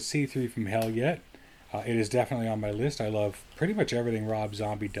been able to see Three from Hell yet. It is definitely on my list. I love pretty much everything Rob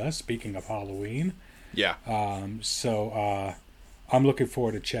Zombie does, speaking of Halloween. Yeah. So I'm looking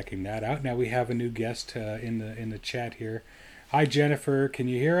forward to checking that out. Now we have a new guest in the chat here. Hi, Jennifer. Can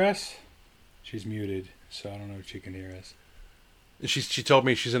you hear us? She's muted, so I don't know if she can hear us. She told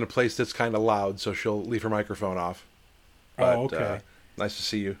me she's in a place that's kind of loud, so she'll leave her microphone off. But, okay. Nice to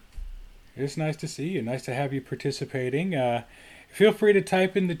see you. It's nice to see you. Nice to have you participating. Feel free to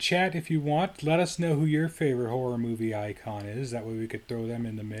type in the chat if you want. Let us know who your favorite horror movie icon is. That way we could throw them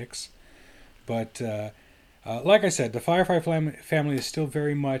in the mix. But like I said, the Firefly family is still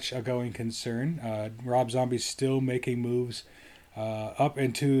very much a going concern. Rob Zombie's still making moves up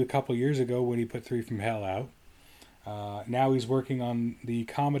into a couple years ago when he put Three from Hell out. Now he's working on the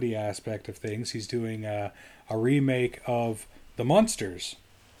comedy aspect of things. He's doing a remake of The Munsters,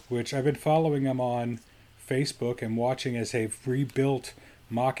 which I've been following him on Facebook and watching as they've rebuilt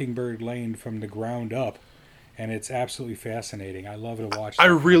Mockingbird Lane from the ground up. And it's absolutely fascinating. I love to watch. I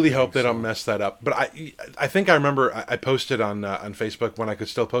really hope they don't mess that up. But I think I remember I posted on Facebook when I could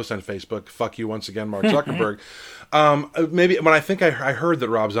still post on Facebook. Fuck you once again, Mark Zuckerberg. Maybe when I heard that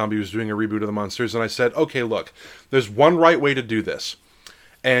Rob Zombie was doing a reboot of The Munsters, and I said, okay, look, there's one right way to do this,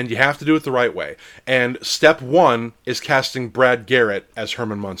 and you have to do it the right way. And step one is casting Brad Garrett as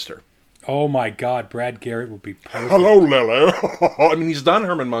Herman Munster. Oh my God, Brad Garrett would be perfect. Hello, Lily. I mean, he's done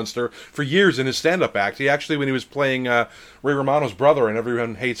Herman Munster for years in his stand-up act. He actually, when he was playing Ray Romano's brother, and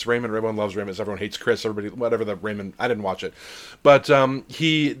everyone hates Raymond, everyone loves Raymond, everyone hates Chris, everybody, whatever the Raymond, I didn't watch it. But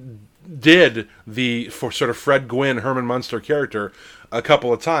he did the sort of Fred Gwynn, Herman Munster character a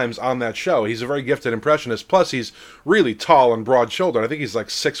couple of times on that show. He's a very gifted impressionist. Plus, he's really tall and broad-shouldered. I think he's like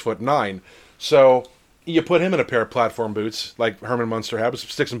 6'9". So you put him in a pair of platform boots like Herman Munster had with some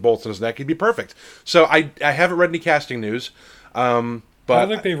sticks and bolts in his neck, he'd be perfect. So I haven't read any casting news, but I don't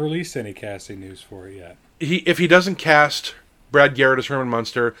think they've released any casting news for it yet. If he doesn't cast Brad Garrett as Herman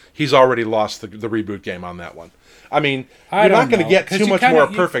Munster, he's already lost the reboot game on that one. I mean, you're not going to get too much more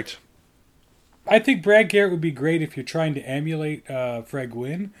perfect. I think Brad Garrett would be great if you're trying to emulate Fred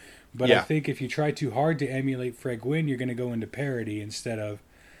Gwynn, but I think if you try too hard to emulate Fred Gwynn, you're going to go into parody instead of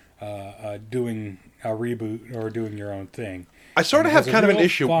doing a reboot or doing your own thing. I sort of have kind of an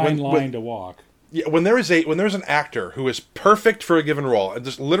issue fine line to walk. Yeah, when there's an actor who is perfect for a given role,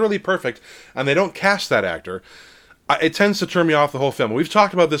 just literally perfect, and they don't cast that actor, it tends to turn me off the whole film. We've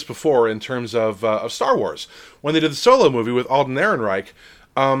talked about this before in terms of Star Wars. When they did the Solo movie with Alden Ehrenreich,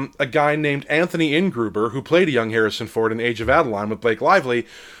 a guy named Anthony Ingruber, who played a young Harrison Ford in Age of Adeline with Blake Lively,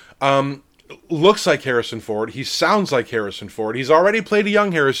 looks like Harrison Ford. He sounds like Harrison Ford. He's already played a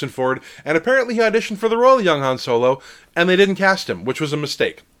young Harrison Ford, and apparently he auditioned for the role of young Han Solo, and they didn't cast him, which was a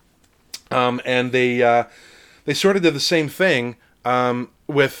mistake. And they sort of did the same thing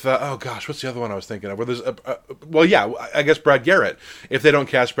with oh gosh, what's the other one I was thinking of? Where there's well, yeah, I guess Brad Garrett. If they don't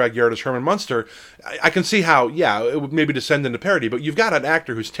cast Brad Garrett as Herman Munster, I can see how it would maybe descend into parody. But you've got an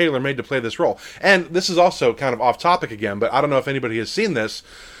actor who's tailor made to play this role, and this is also kind of off topic again. But I don't know if anybody has seen this.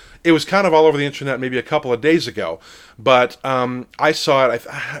 It was kind of all over the internet maybe a couple of days ago, but I saw it.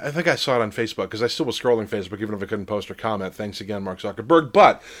 I think I saw it on Facebook because I still was scrolling Facebook even if I couldn't post or comment. Thanks again, Mark Zuckerberg.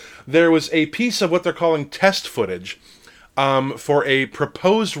 But there was a piece of what they're calling test footage for a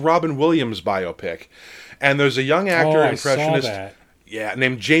proposed Robin Williams biopic, and there's a young actor impressionist,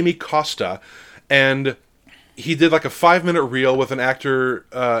 named Jamie Costa, and he did like a 5-minute reel with an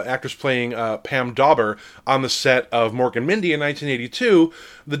actress playing Pam Dauber on the set of Mork and Mindy in 1982,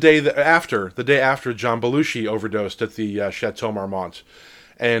 the day after John Belushi overdosed at the Chateau Marmont.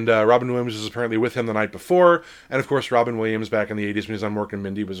 And Robin Williams was apparently with him the night before, and of course Robin Williams back in the 80s when he was on Mork and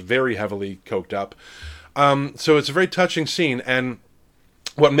Mindy was very heavily coked up. So it's a very touching scene, and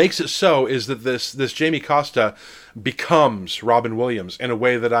what makes it so is that this Jamie Costa becomes Robin Williams in a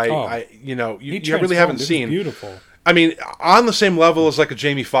way that you really haven't seen. Beautiful. I mean, on the same level as like a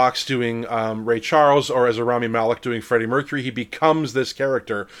Jamie Foxx doing Ray Charles or as a Rami Malek doing Freddie Mercury, he becomes this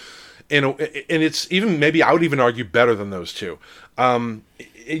character, and it's even maybe I would even argue better than those two.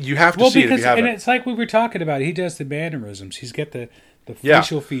 You have to see it if you haven't. And it's like we were talking about. He does the mannerisms. He's got the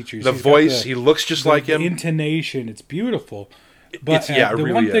facial features, the voice. He looks just like him. The intonation. It's beautiful. But it the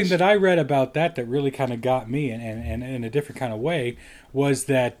really one thing is. that I read about that really kind of got me, and in a different kind of way, was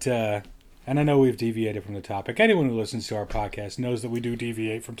that, and I know we've deviated from the topic. Anyone who listens to our podcast knows that we do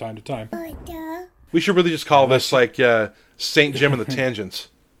deviate from time to time. We should really just call this like St. Jim and the Tangents.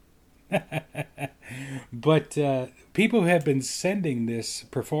 But people have been sending this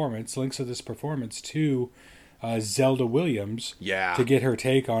performance, links of this performance, to Zelda Williams to get her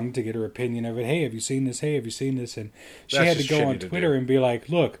take on it, to get her opinion of it. Hey, have you seen this? Hey, have you seen this? And she had to go on Twitter and be like,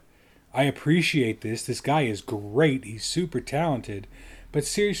 look, I appreciate this. This guy is great. He's super talented. But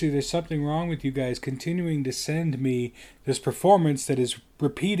seriously, there's something wrong with you guys continuing to send me this performance that is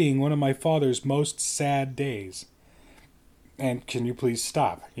repeating one of my father's most sad days. And can you please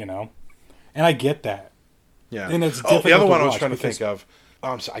stop, And I get that. Yeah. And it's difficult the other one to I was trying to think of.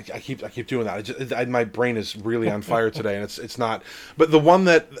 I keep doing that. My brain is really on fire today, and it's not. But the one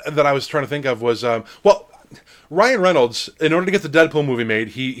that I was trying to think of was Ryan Reynolds. In order to get the Deadpool movie made,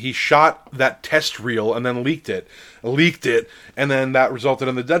 he shot that test reel and then leaked it, and then that resulted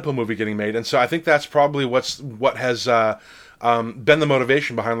in the Deadpool movie getting made. And so I think that's probably what has been the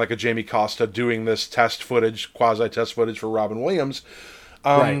motivation behind like a Jamie Costa doing this quasi test footage for Robin Williams.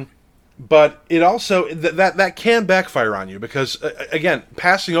 Right. But it also that can backfire on you because again,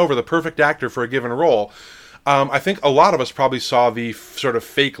 passing over the perfect actor for a given role. I think a lot of us probably saw the sort of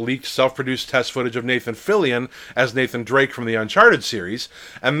fake leaked self-produced test footage of Nathan Fillion as Nathan Drake from the Uncharted series,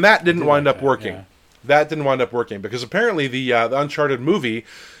 and that didn't wind up working. Yeah. That didn't wind up working because apparently the Uncharted movie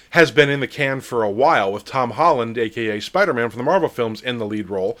has been in the can for a while with Tom Holland, aka Spider-Man from the Marvel films, in the lead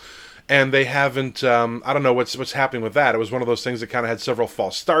role. And they haven't, I don't know what's happening with that. It was one of those things that kind of had several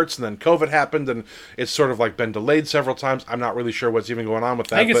false starts, and then COVID happened, and it's sort of like been delayed several times. I'm not really sure what's even going on with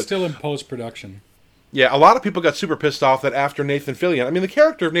that. I think it's still in post-production. Yeah, a lot of people got super pissed off that after Nathan Fillion, the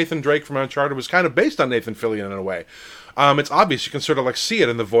character of Nathan Drake from Uncharted was kind of based on Nathan Fillion in a way. It's obvious. You can sort of like see it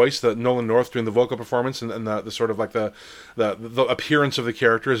in the voice, the Nolan North doing the vocal performance, and the sort of like the appearance of the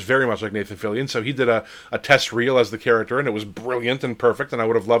character is very much like Nathan Fillion. So he did a test reel as the character, and it was brilliant and perfect, and I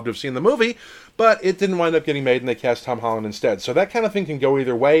would have loved to have seen the movie, but it didn't wind up getting made, and they cast Tom Holland instead. So that kind of thing can go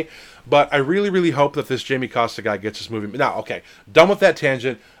either way, but I really, really hope that this Jamie Costa guy gets this movie. Now, okay, done with that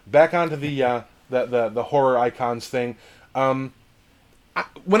tangent, back onto the horror icons thing. When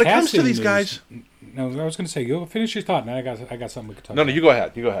it comes to these guys... No, I was going to say, go finish your thought, and I got something we could talk about. No, you go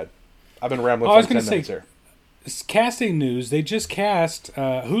ahead. You go ahead. I've been rambling for 10 minutes here. Casting news, they just cast,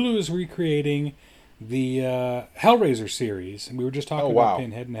 Hulu is recreating the Hellraiser series. And we were just talking about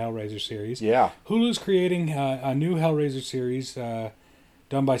Pinhead and Hellraiser series. Yeah. Hulu's creating a new Hellraiser series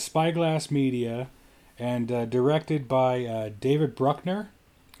done by Spyglass Media and directed by David Bruckner,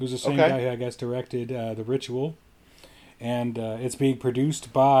 who's the same guy who, I guess, directed The Ritual. And it's being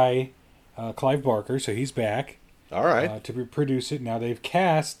produced by... Clive Barker, so he's back. All right. To produce it. Now they've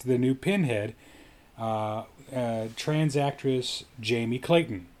cast the new Pinhead, trans actress Jamie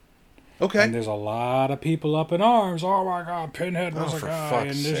Clayton. Okay. And there's a lot of people up in arms. Oh my God, Pinhead was a guy,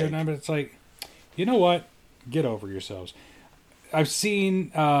 and this and that. But it's like, you know what? Get over yourselves. I've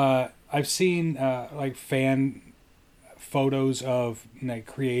seen like fan photos of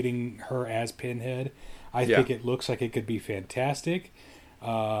creating her as Pinhead. I think it looks like it could be fantastic.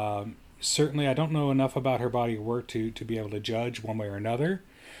 certainly I don't know enough about her body of work to be able to judge one way or another.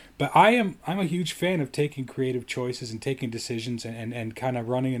 But I'm a huge fan of taking creative choices and taking decisions and kind of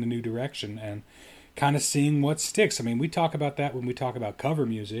running in a new direction and kind of seeing what sticks. I mean, we talk about that when we talk about cover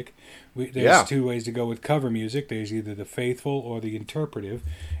music. There's two ways to go with cover music. There's either the faithful or the interpretive.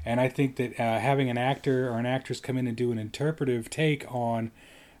 And I think that having an actor or an actress come in and do an interpretive take on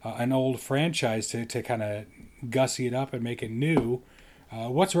an old franchise to kind of gussy it up and make it new,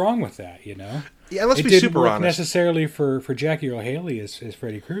 what's wrong with that, you know? Yeah, let's it be didn't super work honest. necessarily for Jackie Earle Haley as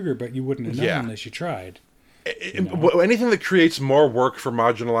Freddy Krueger, but you wouldn't have known unless you tried. Anything that creates more work for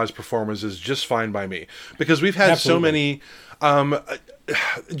marginalized performers is just fine by me, because we've had so many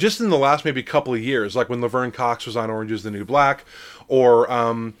just in the last maybe couple of years, like when Laverne Cox was on Orange is the New Black, or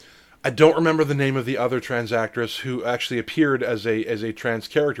I don't remember the name of the other trans actress who actually appeared as a trans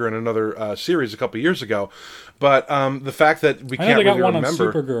character in another series a couple of years ago. But the fact that we can't really remember. I know they got one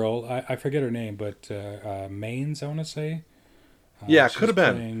on Supergirl. I forget her name, but Maines, I want to say. Yeah, could have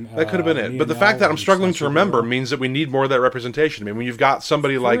been. That could have been it. But the fact that I'm struggling to remember means that we need more of that representation. I mean, when you've got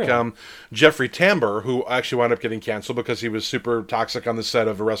somebody like Jeffrey Tambor, who actually wound up getting canceled because he was super toxic on the set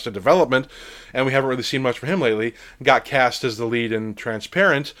of Arrested Development, and we haven't really seen much from him lately, got cast as the lead in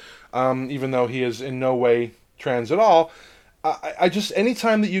Transparent, even though he is in no way trans at all. I just,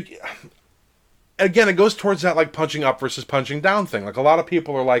 anytime that you... Again, it goes towards that like punching up versus punching down thing. Like a lot of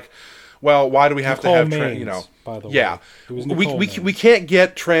people are like, well, why do we have Nicole to have Maines, by the way. Yeah, we can't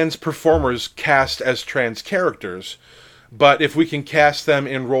get trans performers cast as trans characters, but if we can cast them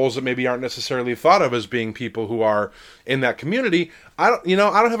in roles that maybe aren't necessarily thought of as being people who are in that community, I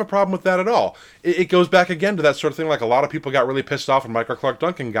don't have a problem with that at all. It goes back again to that sort of thing. Like a lot of people got really pissed off when Michael Clark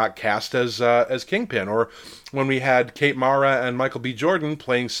Duncan got cast as Kingpin, or when we had Kate Mara and Michael B. Jordan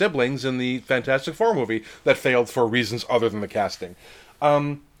playing siblings in the Fantastic Four movie that failed for reasons other than the casting.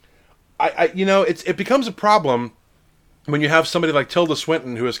 It becomes a problem when you have somebody like Tilda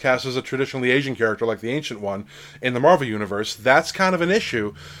Swinton, who is cast as a traditionally Asian character like the Ancient One in the Marvel Universe. That's kind of an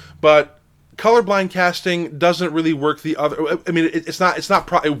issue, but colorblind casting doesn't really work the other. I mean,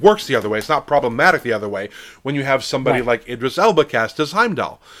 it works the other way. It's not problematic the other way when you have somebody like Idris Elba cast as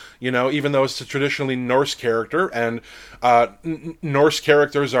Heimdall. You know, even though it's a traditionally Norse character, and Norse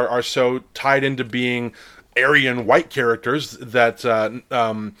characters are so tied into being Aryan white characters that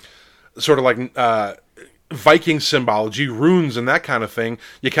sort of like Viking symbology, runes, and that kind of thing,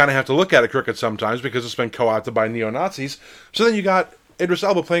 you kind of have to look at it crooked sometimes because it's been co-opted by neo-Nazis. So then you got Idris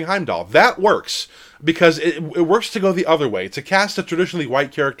Elba playing Heimdall. That works because it works to go the other way. To cast a traditionally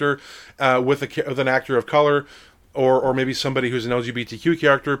white character with an actor of color, or maybe somebody who's an LGBTQ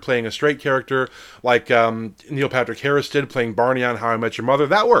character playing a straight character, like Neil Patrick Harris did playing Barney on How I Met Your Mother,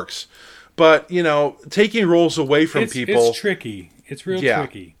 that works. But, you know, taking roles away from people... It's tricky. It's real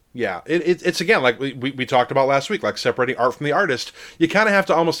tricky. Yeah, it's again, like we talked about last week, like separating art from the artist. You kind of have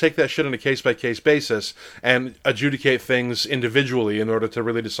to almost take that shit on a case-by-case basis and adjudicate things individually in order to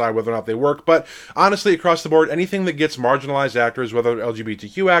really decide whether or not they work. But honestly, across the board, anything that gets marginalized actors, whether they're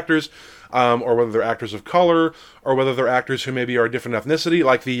LGBTQ actors, or whether they're actors of color, or whether they're actors who maybe are a different ethnicity,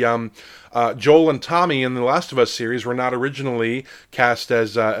 like the Joel and Tommy in the Last of Us series were not originally cast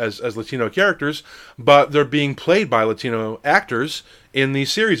as Latino characters, but they're being played by Latino actors in the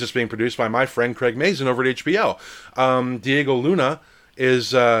series that's being produced by my friend Craig Mazin over at HBO. Diego Luna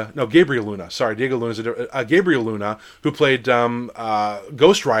is Gabriel Luna. Sorry, Diego Luna is Gabriel Luna, who played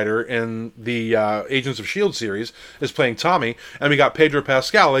Ghost Rider in the Agents of S.H.I.E.L.D. series, is playing Tommy, and we got Pedro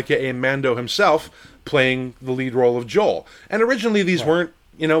Pascal, aka Mando himself, playing the lead role of Joel. And originally these weren't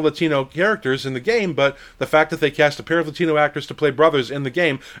Latino characters in the game, but the fact that they cast a pair of Latino actors to play brothers in the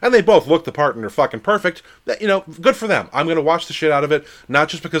game, and they both look the part and are fucking perfect, that, good for them. I'm going to watch the shit out of it, not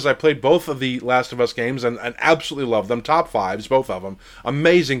just because I played both of the Last of Us games and absolutely love them, top fives, both of them,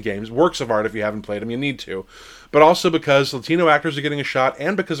 amazing games, works of art. If you haven't played them, you need to, but also because Latino actors are getting a shot,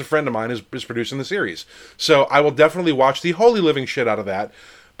 and because a friend of mine is producing the series. So I will definitely watch the holy living shit out of that,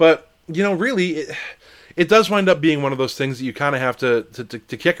 but, really... It does wind up being one of those things that you kind of have to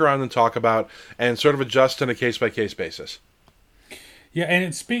kick around and talk about and sort of adjust on a case-by-case basis. Yeah,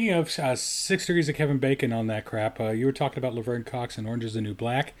 and speaking of 6 Degrees of Kevin Bacon on that crap, you were talking about Laverne Cox in Orange is the New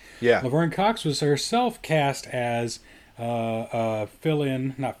Black. Yeah. Laverne Cox was herself cast as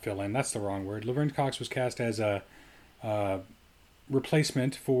fill-in, not fill-in, that's the wrong word. Laverne Cox was cast as a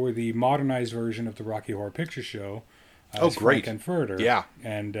replacement for the modernized version of the Rocky Horror Picture Show. Great. Frank-N-Furter. Yeah.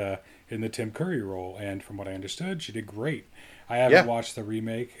 And... in the Tim Curry role, and from what I understood, she did great. I haven't watched the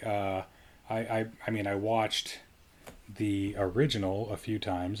remake. I watched the original a few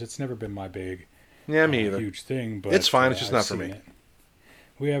times. It's never been my big, me either. huge thing. But it's fine. It's just not for me.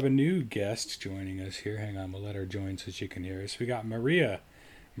 We have a new guest joining us here. Hang on, we'll let her join so she can hear us. We got Maria.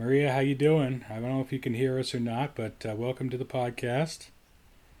 Maria, how you doing? I don't know if you can hear us or not, but welcome to the podcast.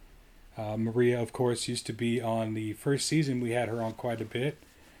 Maria, of course, used to be on the first season. We had her on quite a bit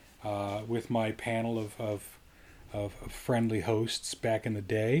with my panel of friendly hosts back in the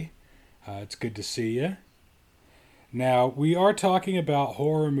day. It's good to see you. Now, we are talking about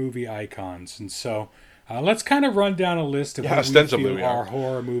horror movie icons, and so let's kind of run down a list of what we feel are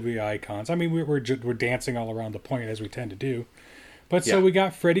horror movie icons. I mean, we're dancing all around the point, as we tend to do. But so we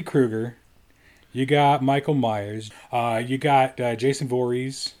got Freddy Krueger, you got Michael Myers, you got Jason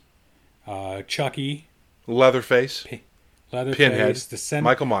Voorhees, Chucky, Leatherface, Pinhead,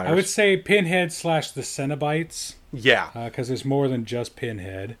 Michael Myers. I would say Pinhead / the Cenobites. Yeah. Because there's more than just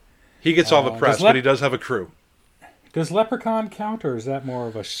Pinhead. He gets all the press, but he does have a crew. Does Leprechaun count, or is that more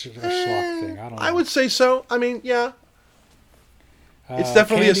of a schlock thing? I don't know. I would say so. I mean, yeah. It's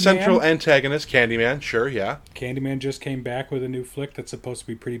definitely a central antagonist. Candyman, sure, yeah. Candyman just came back with a new flick that's supposed to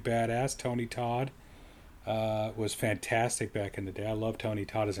be pretty badass. Tony Todd was fantastic back in the day. I love Tony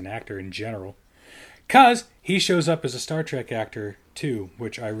Todd as an actor in general. Because he shows up as a Star Trek actor, too,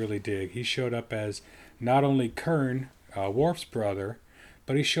 which I really dig. He showed up as not only Kern, Worf's brother,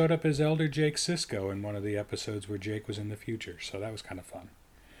 but he showed up as Elder Jake Sisko in one of the episodes where Jake was in the future. So that was kind of fun.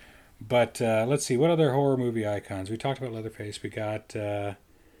 But let's see, what other horror movie icons? We talked about Leatherface. We got the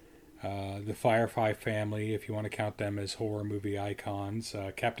Firefly family, if you want to count them as horror movie icons.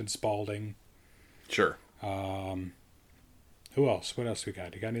 Captain Spaulding. Sure. Who else? What else we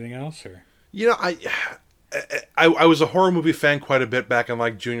got? You got anything else? Or? You know, I was a horror movie fan quite a bit back in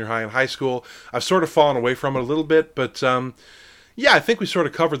like junior high and high school. I've sort of fallen away from it a little bit, but yeah, I think we sort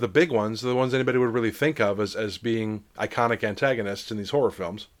of covered the big ones, the ones anybody would really think of as being iconic antagonists in these horror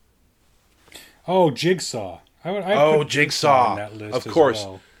films. Oh, Jigsaw. Jigsaw. On that list of course.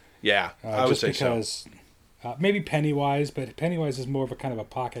 Well. Yeah, I would say so. Just because maybe Pennywise, but Pennywise is more of a kind of a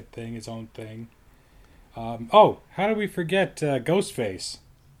pocket thing, his own thing. How did we forget Ghostface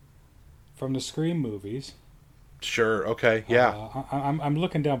from the Scream movies? Sure. Okay. Yeah. I'm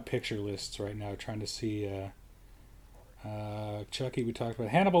looking down picture lists right now, trying to see. Chucky, we talked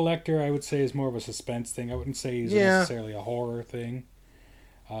about. Hannibal Lecter, I would say, is more of a suspense thing. I wouldn't say he's necessarily a horror thing.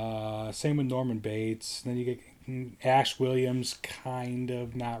 Same with Norman Bates. Then you get Ash Williams, kind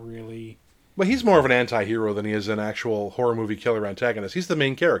of, not really. Well, he's more of an anti-hero than he is an actual horror movie killer antagonist. He's the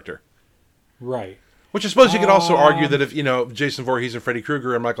main character. Right. Which I suppose you could also argue that if, Jason Voorhees and Freddy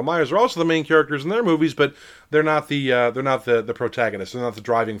Krueger and Michael Myers are also the main characters in their movies, but they're not the protagonists. They're not the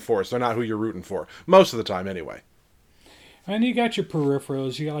driving force. They're not who you're rooting for. Most of the time, anyway. And you got your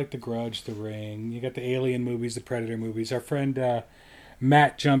peripherals. You got like The Grudge, The Ring. You got the Alien movies, the Predator movies. Our friend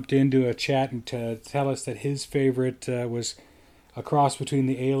Matt jumped into a chat and to tell us that his favorite was a cross between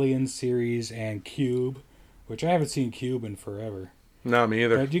the Alien series and Cube, which I haven't seen Cube in forever. No, me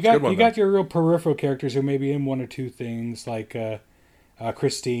either. But you got your real peripheral characters who may be in one or two things, like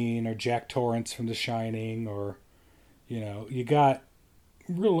Christine or Jack Torrance from The Shining, or you got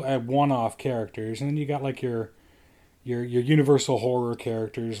real one-off characters, and then you got like your universal horror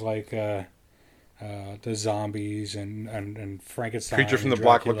characters like the zombies and Frankenstein, Creature from the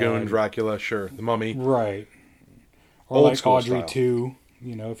Black Lagoon, Dracula, sure, the Mummy, right? Or old like school Audrey style. 2,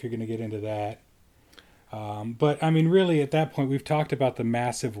 if you're going to get into that. But I mean, really, at that point, we've talked about the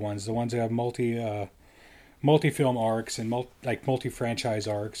massive ones, the ones that have multi-film arcs and multi-franchise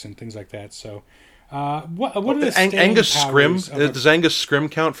arcs and things like that. So, what are the Angus Scrimm? Does Angus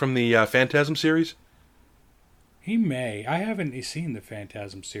Scrimm count from the Phantasm series? He may. I haven't seen the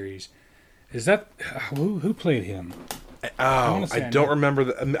Phantasm series. Is that who played him? I don't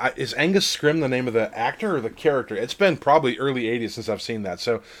remember. Is Angus Scrimm the name of the actor or the character? It's been probably early 80s since I've seen that.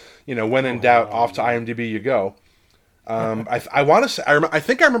 So, when in doubt, off to IMDb you go. I want to say, I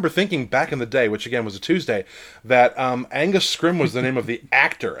think I remember thinking back in the day, which again was a Tuesday, that Angus Scrimm was the name of the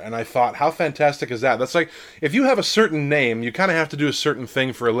actor, and I thought, how fantastic is that? That's like, if you have a certain name, you kind of have to do a certain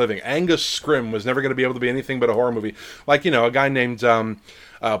thing for a living. Angus Scrimm was never going to be able to be anything but a horror movie. Like, a guy named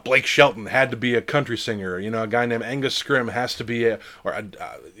Blake Shelton had to be a country singer. A guy named Angus Scrimm has to be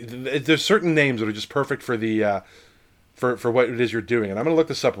there's certain names that are just perfect for the for what it is you're doing. And I'm going to look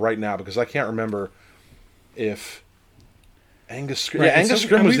this up right now because I can't remember if Angus Scrimm. Right. Yeah, Angus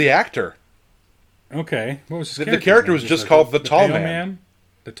Scrimm was the actor. Okay, what was his character? The character was just called the Tall Man.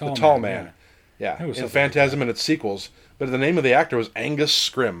 The Tall Man. Yeah, in Phantasm and its sequels. But the name of the actor was Angus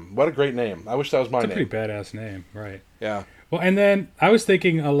Scrimm. What a great name! I wish that was my name. It's a pretty badass name, right? Yeah. Well, and then I was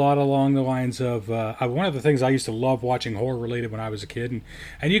thinking a lot along the lines of one of the things I used to love watching horror related when I was a kid,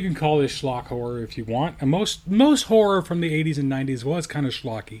 and you can call this schlock horror if you want. And most horror from the 80s and 90s was kind of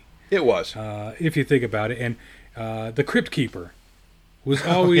schlocky. It was. If you think about it. And The Crypt Keeper was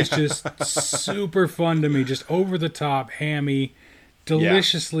always just super fun to me, just over the top, hammy,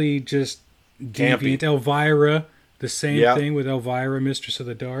 deliciously just deviant. Campy. Elvira, the same thing with Elvira, Mistress of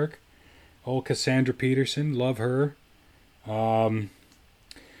the Dark. Old Cassandra Peterson, love her.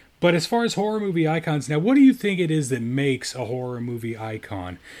 But as far as horror movie icons, now what do you think it is that makes a horror movie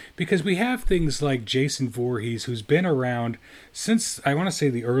icon? Because we have things like Jason Voorhees, who's been around since, I want to say,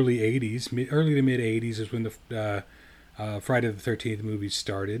 the early 80s, early to mid 80s is when the Friday the 13th movies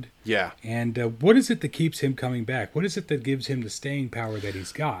started. Yeah. And what is it that keeps him coming back? What is it that gives him the staying power that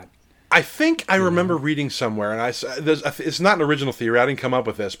he's got? I think I remember reading somewhere, and it's not an original theory. I didn't come up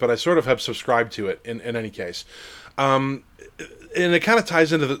with this, but I sort of have subscribed to it in any case. And it kind of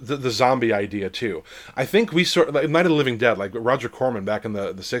ties into the zombie idea, too. I think we like Night of the Living Dead, like Roger Corman back in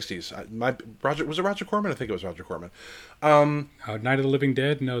the 60s. Was it Roger Corman? I think it was Roger Corman. Night of the Living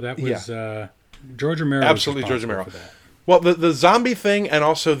Dead? No, that was George Romero. Absolutely, George Romero. Well, the zombie thing and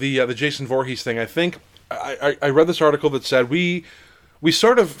also the Jason Voorhees thing, I think I read this article that said we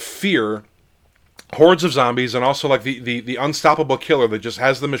sort of fear hordes of zombies and also like the unstoppable killer that just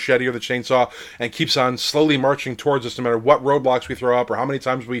has the machete or the chainsaw and keeps on slowly marching towards us no matter what roadblocks we throw up or how many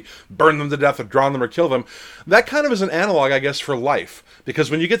times we burn them to death or drown them or kill them. That kind of is an analog, I guess, for life.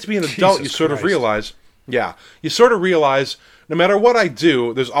 Because when you get to be an adult, you sort of realize no matter what I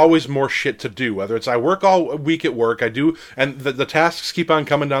do, there's always more shit to do. Whether it's I work all week at work, I do, and the tasks keep on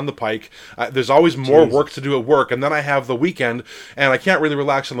coming down the pike. There's always more work to do at work, and then I have the weekend, and I can't really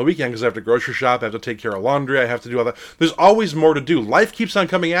relax on the weekend because I have to grocery shop, I have to take care of laundry, I have to do all that. There's always more to do. Life keeps on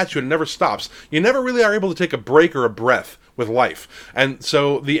coming at you and never stops. You never really are able to take a break or a breath with life. And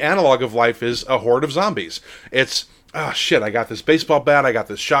so the analog of life is a horde of zombies. It's shit, I got this baseball bat, I got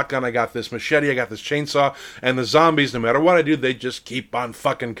this shotgun, I got this machete, I got this chainsaw, and the zombies, no matter what I do, they just keep on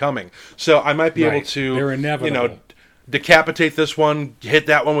fucking coming. So I might be able to, they're inevitable. Decapitate this one, hit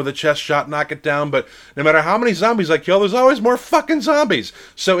that one with a chest shot, knock it down, but no matter how many zombies I kill, there's always more fucking zombies.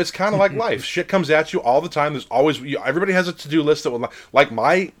 So it's kind of like life. Shit comes at you all the time. There's always, everybody has a to-do list that will, like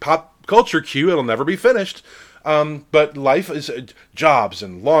my pop culture queue, it'll never be finished. But life is jobs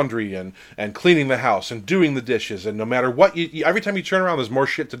and laundry and cleaning the house and doing the dishes. And no matter what, every time you turn around, there's more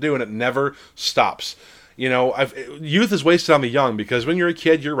shit to do and it never stops. You know, youth is wasted on the young because when you're a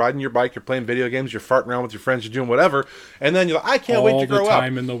kid, you're riding your bike, you're playing video games, you're farting around with your friends, you're doing whatever. And then you're like, I can't wait to grow up. All the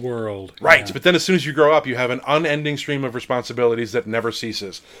time in the world. Right. Yeah. But then as soon as you grow up, you have an unending stream of responsibilities that never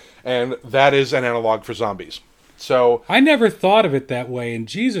ceases. And that is an analog for zombies. So I never thought of it that way. And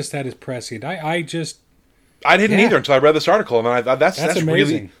Jesus, that is prescient. I didn't either until I read this article, and I thought that's amazing.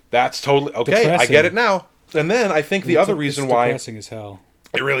 Really, that's totally okay. Depressing. I get it now. And then I think the other reason why depressing as hell.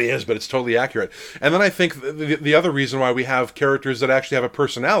 It really is, but it's totally accurate. And then I think the other reason why we have characters that actually have a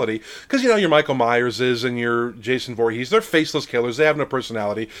personality, because, you know, your Michael Myerses and your Jason Voorhees, they're faceless killers. They have no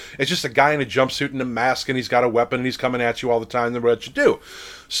personality. It's just a guy in a jumpsuit and a mask, and he's got a weapon, and he's coming at you all the time, and what you do.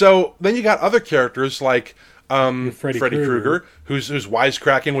 So then you got other characters like Freddy Krueger, who's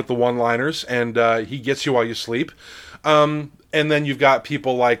wisecracking with the one-liners, and he gets you while you sleep. And then you've got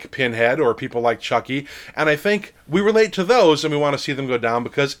people like Pinhead or people like Chucky. And I think we relate to those and we want to see them go down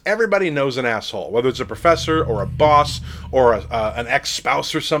because everybody knows an asshole, whether it's a professor or a boss or an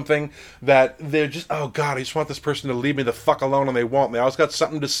ex-spouse or something, that they're just, oh God, I just want this person to leave me the fuck alone, and they won't. And they always got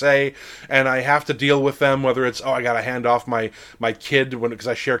something to say and I have to deal with them, whether it's, I got to hand off my kid because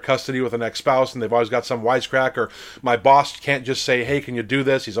I share custody with an ex-spouse and they've always got some wisecrack, or my boss can't just say, hey, can you do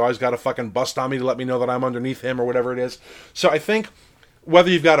this? He's always got to fucking bust on me to let me know that I'm underneath him or whatever it is. So I think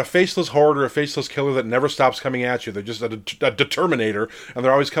whether you've got a faceless horde or a faceless killer that never stops coming at you, they're just a determinator and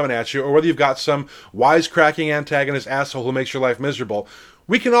they're always coming at you, or whether you've got some wisecracking antagonist asshole who makes your life miserable,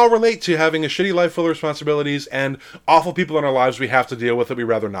 we can all relate to having a shitty life full of responsibilities and awful people in our lives we have to deal with that we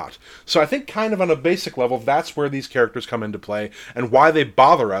rather not. So I think kind of on a basic level, that's where these characters come into play and why they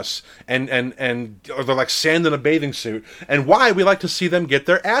bother us and or they're like sand in a bathing suit, and why we like to see them get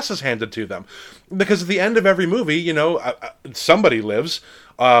their asses handed to them. Because at the end of every movie, you know, somebody lives,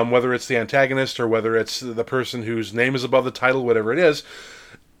 whether it's the antagonist or whether it's the person whose name is above the title, whatever it is.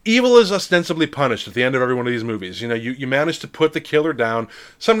 Evil is ostensibly punished at the end of every one of these movies. You know, you manage to put the killer down.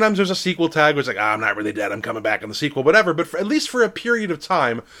 Sometimes there's a sequel tag where it's like, I'm not really dead, I'm coming back in the sequel, whatever. But at least for a period of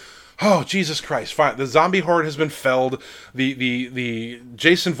time, oh, Jesus Christ, fine. The zombie horde has been felled. The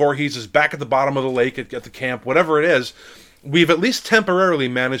Jason Voorhees is back at the bottom of the lake at the camp, whatever it is. we've at least temporarily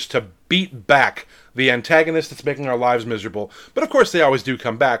managed to beat back the antagonist that's making our lives miserable. But of course, they always do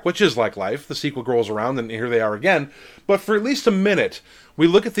come back, which is like life. The sequel rolls around, and here they are again. But for at least a minute, we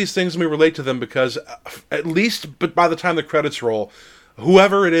look at these things and we relate to them because, at least, but by the time the credits roll,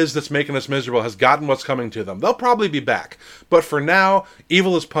 whoever it is that's making us miserable has gotten what's coming to them. They'll probably be back. But for now,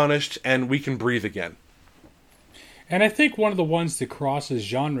 evil is punished, and we can breathe again. And I think one of the ones that crosses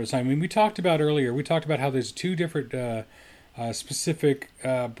genres, I mean, we talked about how there's two different specific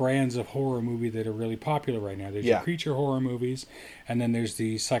brands of horror movie that are really popular right now. There's your creature horror movies, and then there's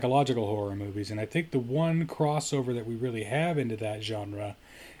the psychological horror movies. And I think the one crossover that we really have into that genre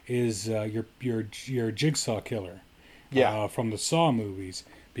is your Jigsaw Killer. From the Saw movies,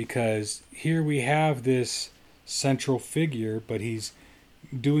 because here we have this central figure, but he's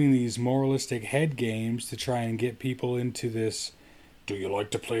doing these moralistic head games to try and get people into this, do you like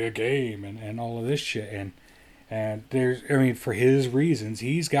to play a game, and all of this shit, and there's, I mean, for his reasons,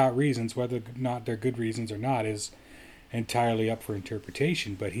 he's got reasons, whether or not they're good reasons or not is entirely up for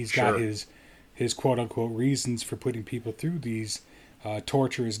interpretation, but he's got his quote-unquote reasons for putting people through these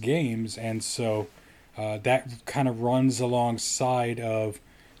torturous games, and so that kind of runs alongside of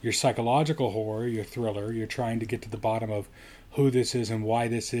your psychological horror, your thriller. You're trying to get to the bottom of who this is and why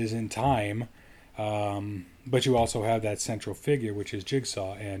this is in time. But you also have that central figure, which is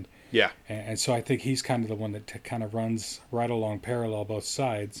Jigsaw. And so I think he's kind of the one that kind of runs right along parallel both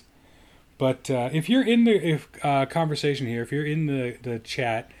sides. But if you're in the conversation here, if you're in the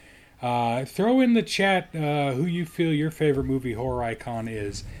chat, throw in the chat who you feel your favorite movie horror icon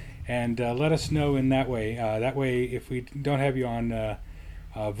is. And let us know in that way. That way, if we don't have you on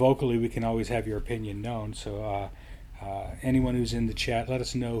vocally, we can always have your opinion known. So anyone who's in the chat, let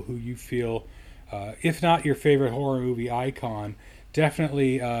us know who you feel, if not your favorite horror movie icon,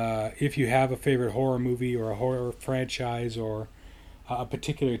 definitely if you have a favorite horror movie or a horror franchise or a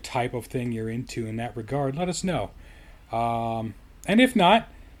particular type of thing you're into in that regard, let us know. And if not,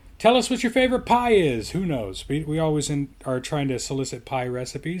 tell us what your favorite pie is. Who knows? We always are trying to solicit pie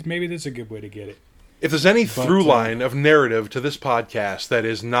recipes. Maybe this is a good way to get it. If there's any through line of narrative to this podcast that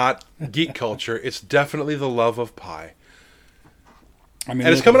is not geek culture, it's definitely the love of pie. I mean,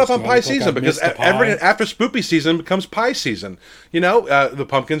 and it's coming up on pie season because after spoopy season becomes pie season. You know, the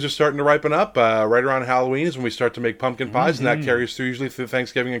pumpkins are starting to ripen up. Right around Halloween is when we start to make pumpkin pies, and that carries through usually through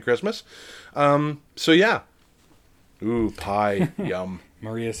Thanksgiving and Christmas. So yeah. Ooh, pie, yum.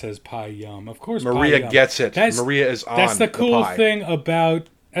 Maria says pie yum. Of course, Maria gets it. Maria is on. That's the cool thing about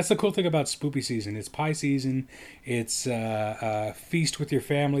spoopy season. It's pie season. It's feast with your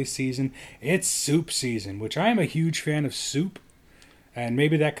family season. It's soup season, which I am a huge fan of soup, and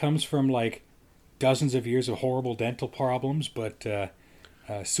maybe that comes from like dozens of years of horrible dental problems. But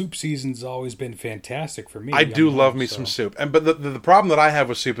soup season's always been fantastic for me. I do love me some soup, but the problem that I have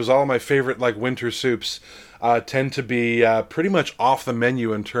with soup is all of my favorite like winter soups tend to be pretty much off the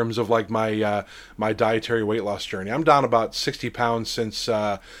menu in terms of like my my dietary weight loss journey. I'm down about 60 pounds since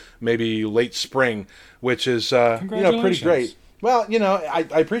maybe late spring, which is pretty great. Well, I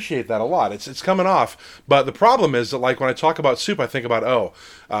appreciate that a lot. It's coming off. But the problem is that, like, when I talk about soup, I think about,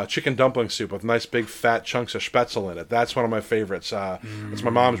 chicken dumpling soup with nice big fat chunks of spätzle in it. That's one of my favorites. It's my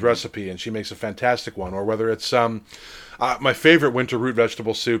mom's recipe, and she makes a fantastic one. Or whether it's my favorite winter root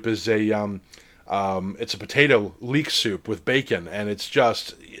vegetable soup is it's a potato leek soup with bacon, and it's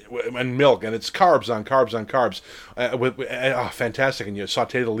just and milk, and it's carbs on carbs on carbs. Fantastic. And you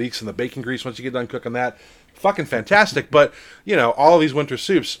saute the leeks in the bacon grease once you get done cooking that. Fucking fantastic. But all these winter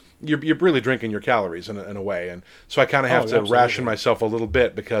soups, you're really drinking your calories in a way, and so I kind of have to ration myself a little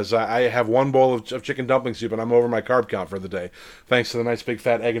bit because I have one bowl of chicken dumpling soup and I'm over my carb count for the day, thanks to the nice big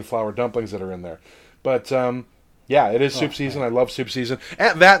fat egg and flour dumplings that are in there. But it is soup season. I love soup season.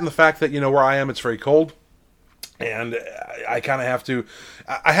 And that, and the fact that where I am, it's very cold, and I kind of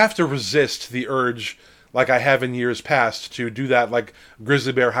have to resist the urge, like I have in years past, to do that like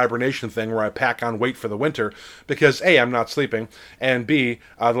grizzly bear hibernation thing where I pack on weight for the winter because A, I'm not sleeping, and B,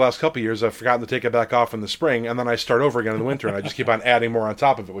 the last couple of years I've forgotten to take it back off in the spring, and then I start over again in the winter, and I just keep on adding more on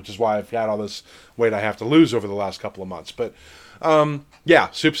top of it, which is why I've had all this weight I have to lose over the last couple of months. But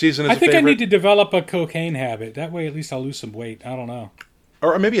soup season is a favorite. I need to develop a cocaine habit. That way at least I'll lose some weight. I don't know.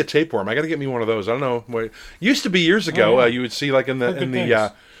 Or maybe a tapeworm. I got to get me one of those. I don't know. Used to be years ago, you would see like in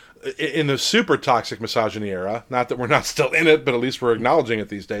the super toxic misogyny era, not that we're not still in it, but at least we're acknowledging it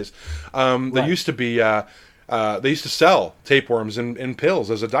these days. There used to be, they used to sell tapeworms in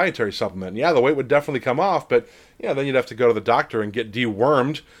pills as a dietary supplement. And yeah, the weight would definitely come off, but then you'd have to go to the doctor and get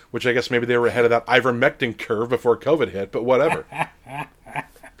dewormed, which I guess maybe they were ahead of that ivermectin curve before COVID hit, but whatever.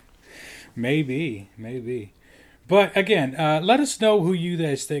 Maybe. But again, let us know who you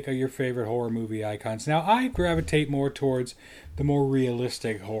guys think are your favorite horror movie icons. Now, I gravitate more towards the more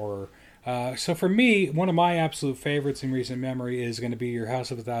realistic horror. So for me, one of my absolute favorites in recent memory is going to be your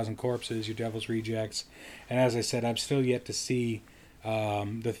House of a Thousand Corpses, your Devil's Rejects, and as I said, I'm still yet to see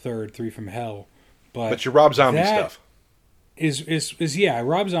the third, Three from Hell. But your Rob Zombie stuff is yeah,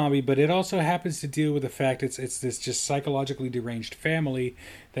 Rob Zombie, but it also happens to deal with the fact it's this just psychologically deranged family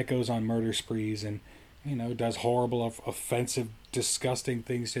that goes on murder sprees and does horrible, offensive, disgusting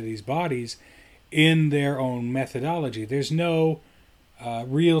things to these bodies in their own methodology. There's no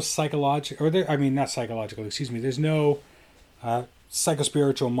real psychological, not psychological, excuse me. There's no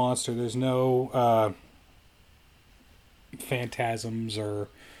psychospiritual monster. There's no phantasms or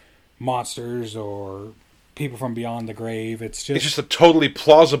monsters or people from beyond the grave. It's just a totally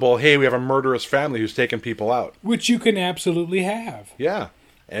plausible, hey, we have a murderous family who's taking people out. Which you can absolutely have. Yeah.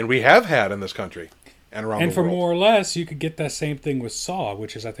 And we have had in this country and around the world. And for more or less, you could get that same thing with Saw,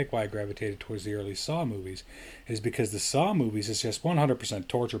 which is I think why I gravitated towards the early Saw movies, is because the Saw movies is just 100%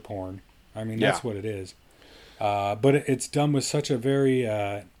 torture porn. I mean, that's what it is. But it's done with such a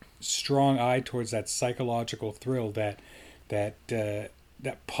very strong eye towards that psychological thrill, that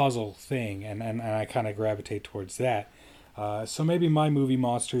puzzle thing, and I kind of gravitate towards that. So maybe my movie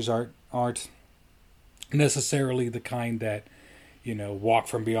monsters aren't necessarily the kind that walk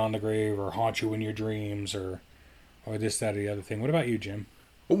from beyond the grave or haunt you in your dreams or this, that, or the other thing. What about you, Jim?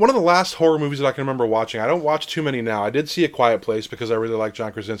 Well, one of the last horror movies that I can remember watching, I don't watch too many now. I did see A Quiet Place because I really like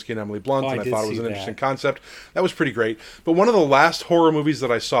John Krasinski and Emily Blunt, and I thought it was an interesting concept. That was pretty great. But one of the last horror movies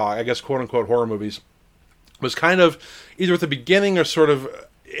that I saw, I guess quote-unquote horror movies, was kind of either at the beginning or sort of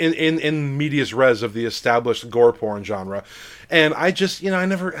in medias res of the established gore porn genre. And I just, I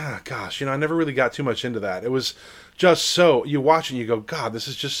never really got too much into that. It was just so, you watch it and you go, God,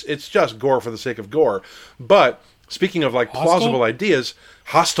 it's just gore for the sake of gore. But speaking of like plausible ideas,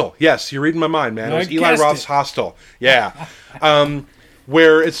 Hostel. Yes, you're reading my mind, man. It was Eli Roth's Hostel. Yeah.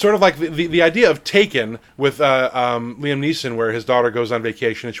 Where it's sort of like the idea of Taken with Liam Neeson, where his daughter goes on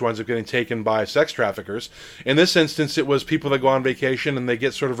vacation and she winds up getting taken by sex traffickers. In this instance, it was people that go on vacation and they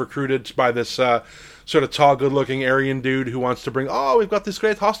get sort of recruited by this sort of tall, good-looking Aryan dude who wants to bring, we've got this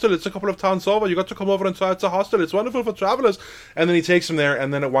great hostel. It's a couple of towns over. You got to come over and try. It's a hostel. It's wonderful for travelers. And then he takes them there,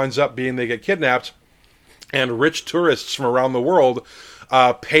 and then it winds up being they get kidnapped, and rich tourists from around the world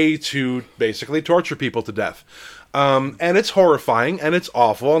pay to basically torture people to death. And it's horrifying, and it's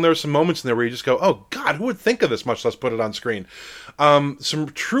awful, and there's some moments in there where you just go, oh, God, who would think of this, much less put it on screen?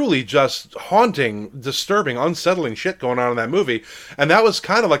 Some truly just haunting, disturbing, unsettling shit going on in that movie, and that was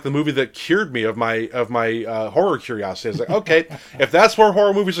kind of like the movie that cured me of my horror curiosity. I was like, okay, if that's where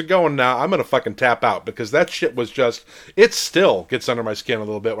horror movies are going now, I'm gonna fucking tap out, because that shit was just, it still gets under my skin a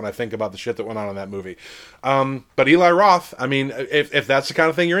little bit when I think about the shit that went on in that movie. But Eli Roth, I mean, if that's the kind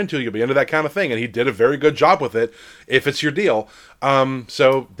of thing you're into, you'll be into that kind of thing, and he did a very good job with it, if it's your deal.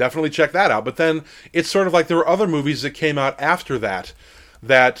 So definitely check that out. But then it's sort of like there were other movies that came out after that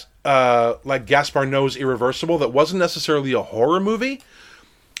like Gaspar Noé's Irreversible, that wasn't necessarily a horror movie.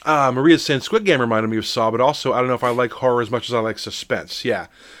 Maria's saying Squid Game reminded me of Saw, but also I don't know if I like horror as much as I like suspense. Yeah,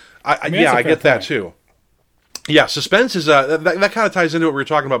 I get that too. Yeah, suspense is that kind of ties into what we were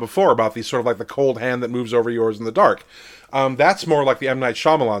talking about before, about the sort of like the cold hand that moves over yours in the dark. That's more like the M. Night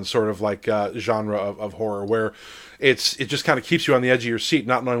Shyamalan sort of like genre of horror, where it just kind of keeps you on the edge of your seat,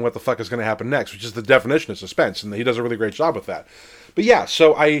 not knowing what the fuck is going to happen next, which is the definition of suspense, and he does a really great job with that. But yeah,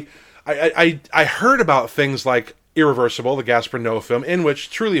 so I heard about things like Irreversible, the Gaspar Noé film, in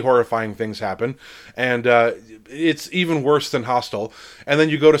which truly horrifying things happen, and it's even worse than Hostel. And then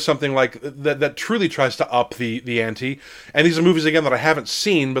you go to something like that truly tries to up the ante. And these are movies, again, that I haven't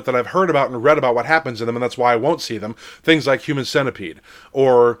seen, but that I've heard about and read about what happens in them, and that's why I won't see them. Things like Human Centipede,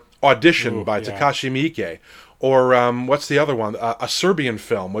 or Audition by Takashi Miike, or what's the other one? A Serbian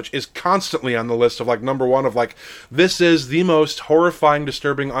film, which is constantly on the list of like number one of like, this is the most horrifying,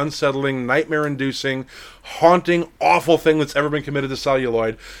 disturbing, unsettling, nightmare-inducing, haunting, awful thing that's ever been committed to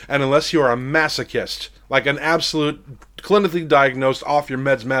celluloid. And unless you are a masochist, like an absolute clinically diagnosed off your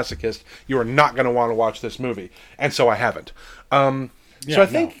meds masochist, you are not going to want to watch this movie. And so I haven't. So I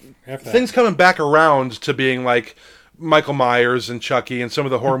think things coming back around to being like Michael Myers and Chucky and some of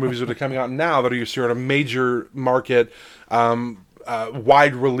the horror movies that are coming out now that are your sort of major market,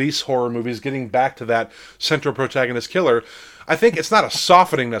 wide release horror movies, getting back to that central protagonist killer. I think it's not a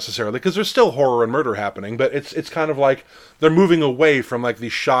softening necessarily, because there's still horror and murder happening, but it's kind of like they're moving away from like the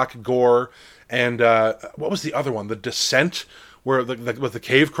shock, gore, and what was the other one? The Descent, where with the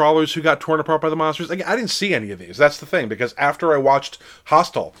cave crawlers who got torn apart by the monsters. Again, I didn't see any of these. That's the thing, because after I watched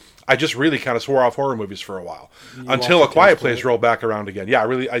Hostel, I just really kind of swore off horror movies for a while until A Quiet Place rolled back around again. Yeah,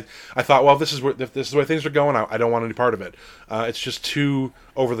 I thought, well, if this is where things are going, I don't want any part of it. It's just too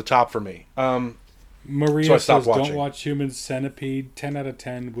over the top for me. Maria so I says, stopped watching. "Don't watch Human Centipede. 10 out of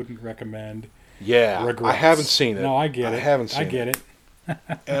 10. Wouldn't recommend." Yeah, Regrets. I haven't seen it. No, I get it. I haven't seen it. I get it.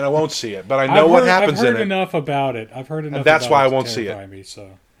 And I won't see it, but I know what happens in it. I've heard enough about it. I've heard enough. And that's about why it I won't to see it. terrify me,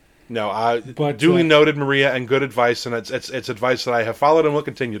 so. No, duly noted, Maria, and good advice, and it's advice that I have followed and will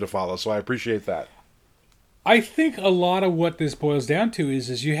continue to follow. So I appreciate that. I think a lot of what this boils down to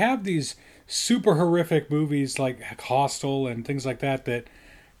is you have these super horrific movies like Hostel and things like that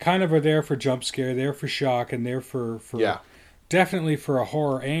kind of are there for jump scare, there for shock, and there for definitely for a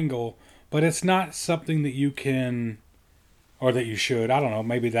horror angle, but it's not something that you can, or that you should, I don't know,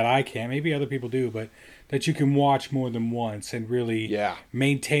 maybe that I can, maybe other people do, but that you can watch more than once and really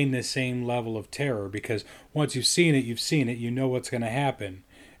maintain the same level of terror, because once you've seen it, you know what's going to happen.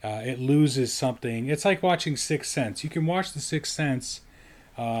 It loses something. It's like watching Sixth Sense. You can watch The Sixth Sense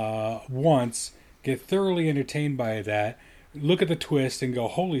once, get thoroughly entertained by that, look at the twist and go,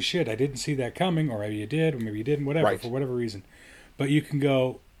 holy shit, I didn't see that coming, or maybe you did, or maybe you didn't, whatever, for whatever reason. But you can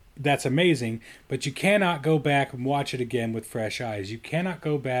go, that's amazing, but you cannot go back and watch it again with fresh eyes. You cannot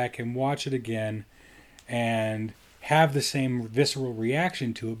go back and watch it again and have the same visceral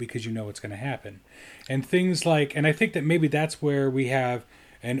reaction to it because you know what's going to happen. And things like, and I think that maybe that's where we have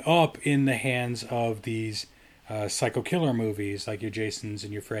an up in the hands of these psycho killer movies, like your Jasons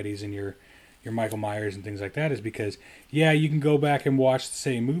and your Freddys and your Michael Myers and things like that, is because, you can go back and watch the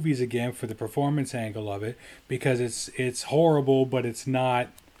same movies again for the performance angle of it, because it's horrible, but it's not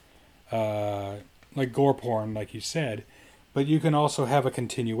like gore porn, like you said. But you can also have a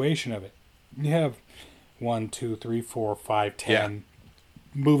continuation of it. You have 1, 2, 3, 4, 5, 10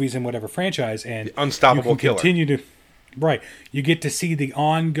 movies in whatever franchise, and the unstoppable killer. Continue to, you get to see the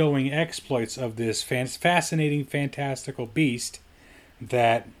ongoing exploits of this fascinating, fantastical beast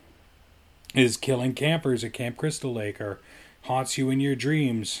that is killing campers at Camp Crystal Lake, or haunts you in your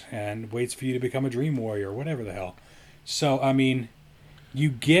dreams and waits for you to become a dream warrior, whatever the hell. So, I mean, you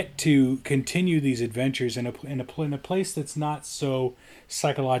get to continue these adventures in a place that's not so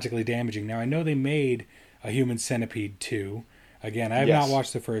psychologically damaging. Now, I know they made a Human Centipede 2. Again, I have not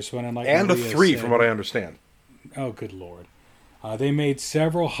watched the first one. And a 3, from what I understand. Oh, good Lord. They made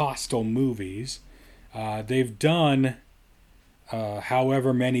several Hostel movies. They've done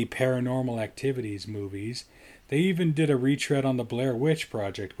however many Paranormal Activities movies. They even did a retread on the Blair Witch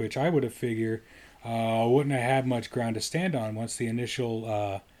Project, which I would have figured wouldn't have had much ground to stand on once the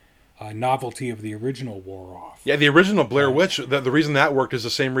initial novelty of the original wore off. Yeah, the original Blair Witch, the reason that worked is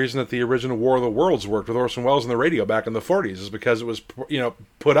the same reason that the original War of the Worlds worked with Orson Welles on the radio back in the 40s, is because it was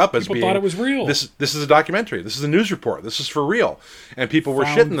put up as people thought it was real. This is a documentary. This is a news report. This is for real. And people were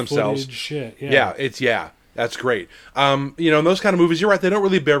shitting themselves. Shit, that's great. In those kind of movies, you're right, they don't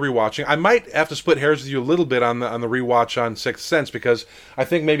really bear rewatching. I might have to split hairs with you a little bit on the rewatch on Sixth Sense, because I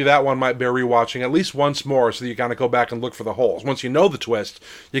think maybe that one might bear rewatching at least once more, so that you kind of go back and look for the holes. Once you know the twist,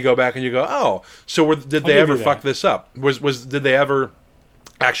 you go back and you go, oh, so did they ever fuck this up? Did they ever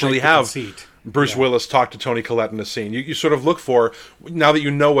actually have Bruce Willis talk to Toni Collette in the scene? You sort of look for, now that you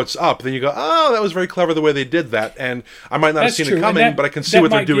know what's up, then you go, oh, that was very clever the way they did that, and I might not have seen it coming, but I can see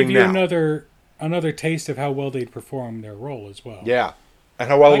what they're doing now. Another taste of how well they'd perform their role as well. Yeah, and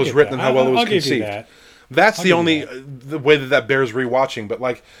how well it was written and how well it was conceived. That's the only the way that bears rewatching. But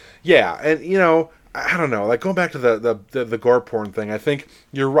and I don't know. Like, going back to the gore porn thing, I think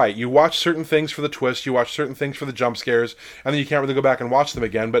you're right. You watch certain things for the twist, you watch certain things for the jump scares, and then you can't really go back and watch them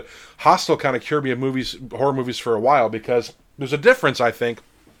again. But Hostel kind of cured me of horror movies for a while, because there's a difference, I think,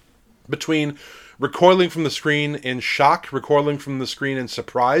 between recoiling from the screen in shock, recoiling from the screen in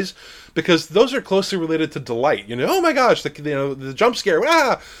surprise, because those are closely related to delight. Oh my gosh, the jump scare,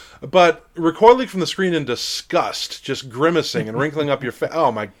 but recoiling from the screen in disgust, just grimacing and wrinkling up your face.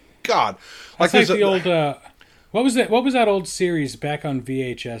 Oh my God! Like the old. What was that old series back on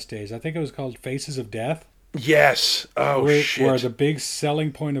VHS days? I think it was called Faces of Death. Yes. Oh shit! Where the big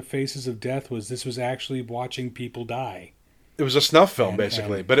selling point of Faces of Death was this was actually watching people die. It was a snuff film,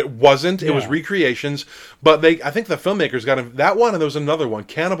 basically, but it wasn't. It was recreations. But I think the filmmakers got that one, and there was another one.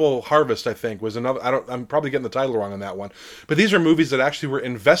 Cannibal Harvest, I think, was another. I'm probably getting the title wrong on that one. But these are movies that actually were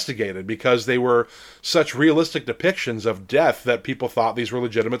investigated because they were such realistic depictions of death that people thought these were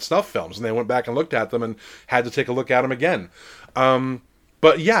legitimate snuff films, and they went back and looked at them and had to take a look at them again.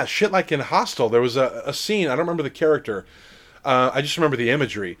 But yeah, shit like in Hostel, there was a scene. I don't remember the character. I just remember the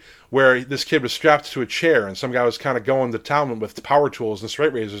imagery where this kid was strapped to a chair and some guy was kind of going to town with power tools and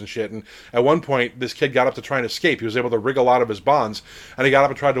straight razors and shit. And at one point, this kid got up to try and escape. He was able to wriggle out of his bonds, and he got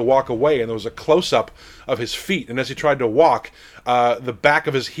up and tried to walk away. And there was a close up of his feet. And as he tried to walk, the back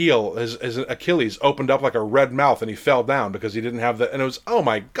of his heel, his Achilles, opened up like a red mouth, and he fell down because he didn't have the. And it was, oh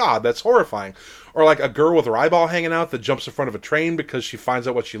my god, that's horrifying. Or like a girl with her eyeball hanging out that jumps in front of a train because she finds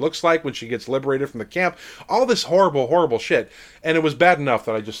out what she looks like when she gets liberated from the camp. All this horrible, horrible shit. And it was bad enough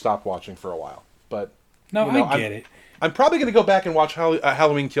that I just stopped watching for a while. But no, you know, I get it. I'm probably going to go back and watch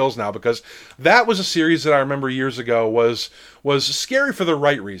Halloween Kills now, because that was a series that I remember years ago was scary for the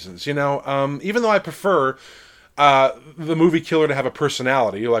right reasons. You know, even though I prefer the movie killer to have a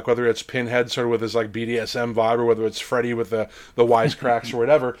personality, like whether it's Pinhead sort of with his like BDSM vibe, or whether it's Freddy with the wisecracks or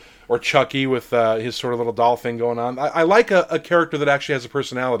whatever, or Chucky with his sort of little doll thing going on. I like a character that actually has a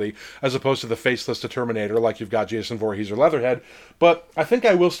personality, as opposed to the faceless Terminator like you've got Jason Voorhees or Leatherhead. But I think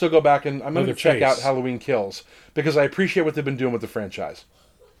I will still go back and I'm going to check out Halloween Kills, because I appreciate what they've been doing with the franchise.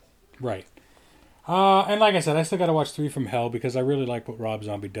 Right. And like I said, I still got to watch 3 from Hell, because I really like what Rob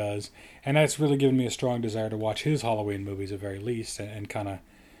Zombie does. And that's really given me a strong desire to watch his Halloween movies at very least, and kind of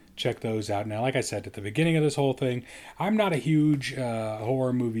check those out. Now, like I said at the beginning of this whole thing, I'm not a huge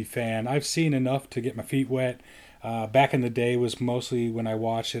horror movie fan. I've seen enough to get my feet wet. Back in the day was mostly when I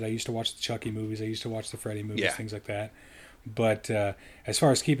watched it. I used to watch the Chucky movies. I used to watch the Freddy movies, things like that. But as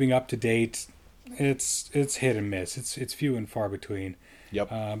far as keeping up to date, it's hit and miss. It's few and far between.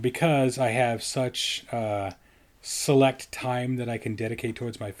 Yep. Because I have such select time that I can dedicate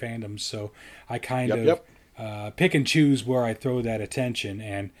towards my fandoms, so I kind of pick and choose where I throw that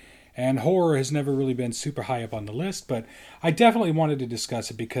attention. And horror has never really been super high up on the list, but I definitely wanted to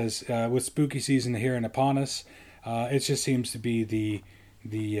discuss it because with spooky season here and upon us, it just seems to be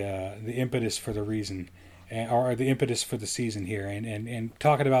the impetus for the reason, or the impetus for the season here, and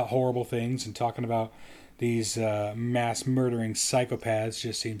talking about horrible things and talking about these mass murdering psychopaths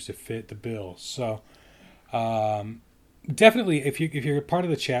just seems to fit the bill. So definitely, if you're a part of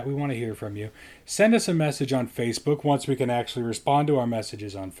the chat, we want to hear from you. Send us a message on Facebook once we can actually respond to our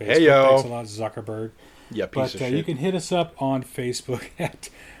messages on Facebook. Hey, yo. Thanks a lot, Zuckerberg. Yeah, piece of shit. You can hit us up on Facebook at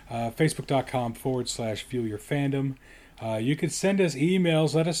facebook.com/Fuel Your Fandom. You can send us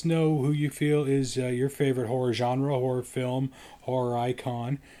emails. Let us know who you feel is your favorite horror genre, horror film, horror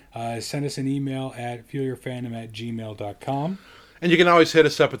icon. Send us an email at fuelyourfandom@gmail.com. And you can always hit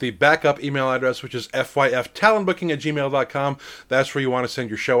us up at the backup email address, which is fyftalonbooking@gmail.com. That's where you want to send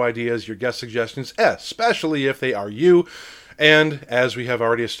your show ideas, your guest suggestions, especially if they are you. And as we have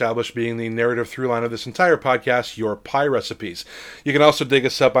already established, being the narrative through line of this entire podcast, your pie recipes. You can also dig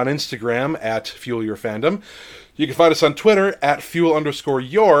us up on Instagram at Fuel Your Fandom. You can find us on Twitter at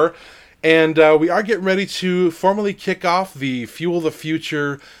Fuel_your. And we are getting ready to formally kick off the Fuel the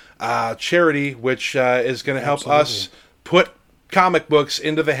Future charity, which is going to help us put comic books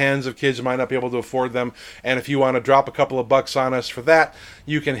into the hands of kids who might not be able to afford them. And if you want to drop a couple of bucks on us for that,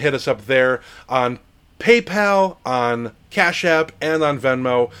 you can hit us up there on PayPal, on Cash App, and on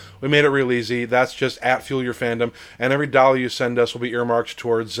Venmo. We made it real easy. That's just at Fuel Your Fandom. And every dollar you send us will be earmarked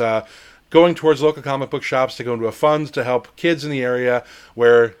towards going towards local comic book shops to go into a fund to help kids in the area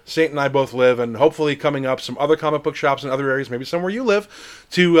where Saint and I both live, and hopefully coming up some other comic book shops in other areas, maybe somewhere you live,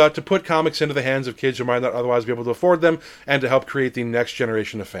 to put comics into the hands of kids who might not otherwise be able to afford them, and to help create the next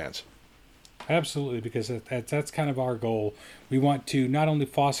generation of fans. Absolutely, because that's kind of our goal. We want to not only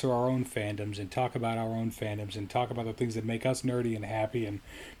foster our own fandoms and talk about our own fandoms and talk about the things that make us nerdy and happy and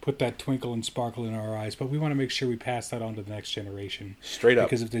put that twinkle and sparkle in our eyes, but we want to make sure we pass that on to the next generation. Straight up.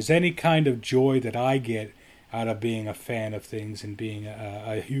 Because if there's any kind of joy that I get out of being a fan of things and being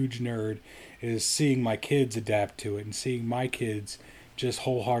a huge nerd, is seeing my kids adapt to it and seeing my kids just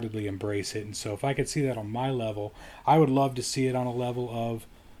wholeheartedly embrace it. And so if I could see that on my level, I would love to see it on a level of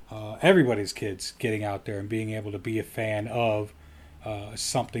everybody's kids getting out there and being able to be a fan of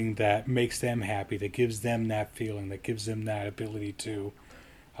something that makes them happy, that gives them that feeling, that gives them that ability to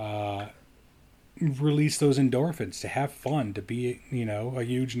release those endorphins, to have fun, to be, a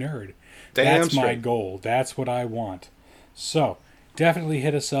huge nerd. That's my goal. That's what I want. So definitely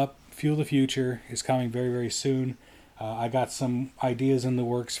hit us up. Fuel the Future is coming very, very soon. I got some ideas in the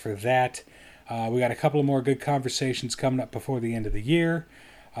works for that. We got a couple of more good conversations coming up before the end of the year.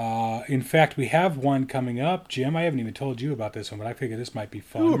 In fact, we have one coming up. Jim, I haven't even told you about this one, but I figure this might be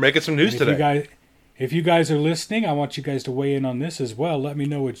fun. Ooh, we're making some news today. If you guys are listening, I want you guys to weigh in on this as well. Let me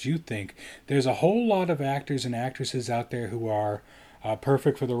know what you think. There's a whole lot of actors and actresses out there who are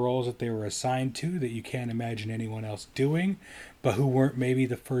perfect for the roles that they were assigned to, that you can't imagine anyone else doing, but who weren't maybe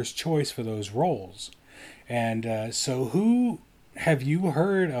the first choice for those roles. And so who have you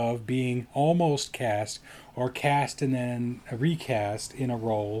heard of being almost cast or cast and then recast in a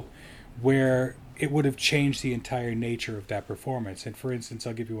role where it would have changed the entire nature of that performance? And for instance,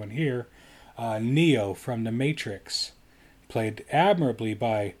 I'll give you one here. Neo from The Matrix, played admirably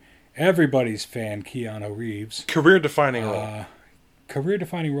by everybody's fan, Keanu Reeves. Career-defining role.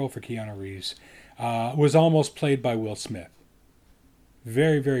 Career-defining role for Keanu Reeves. Was almost played by Will Smith.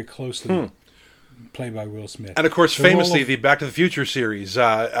 Very, very closely played by Will Smith. And of course, famously, the Back to the Future series,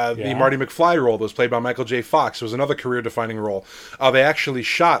 the Marty McFly role that was played by Michael J. Fox was another career-defining role. They actually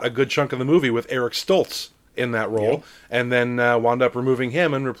shot a good chunk of the movie with Eric Stoltz in that role, and then wound up removing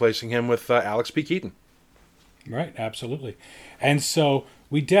him and replacing him with Alex P. Keaton. Right, absolutely. And so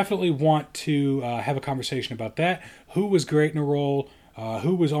we definitely want to have a conversation about that. Who was great in a role?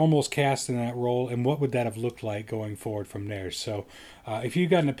 Who was almost cast in that role, and what would that have looked like going forward from there? So if you've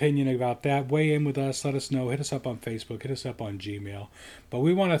got an opinion about that, weigh in with us, let us know, hit us up on Facebook, hit us up on Gmail. But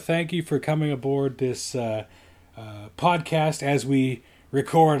we want to thank you for coming aboard this podcast as we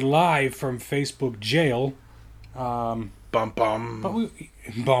record live from Facebook jail. Bum bum. But we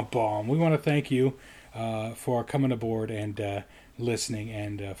want to thank you for coming aboard and listening.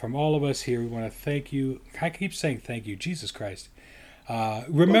 And from all of us here, we want to thank you. I keep saying thank you. Jesus Christ.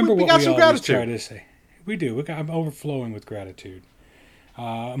 Remember what we always try to say. We do. I'm overflowing with gratitude.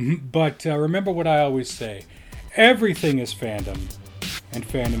 But remember what I always say. Everything is fandom, and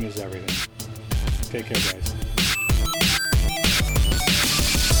fandom is everything. Take care, guys.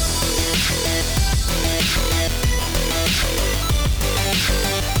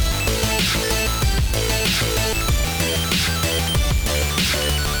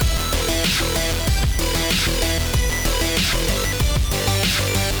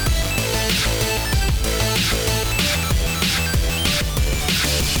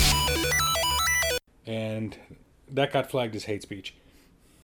 And that got flagged as hate speech.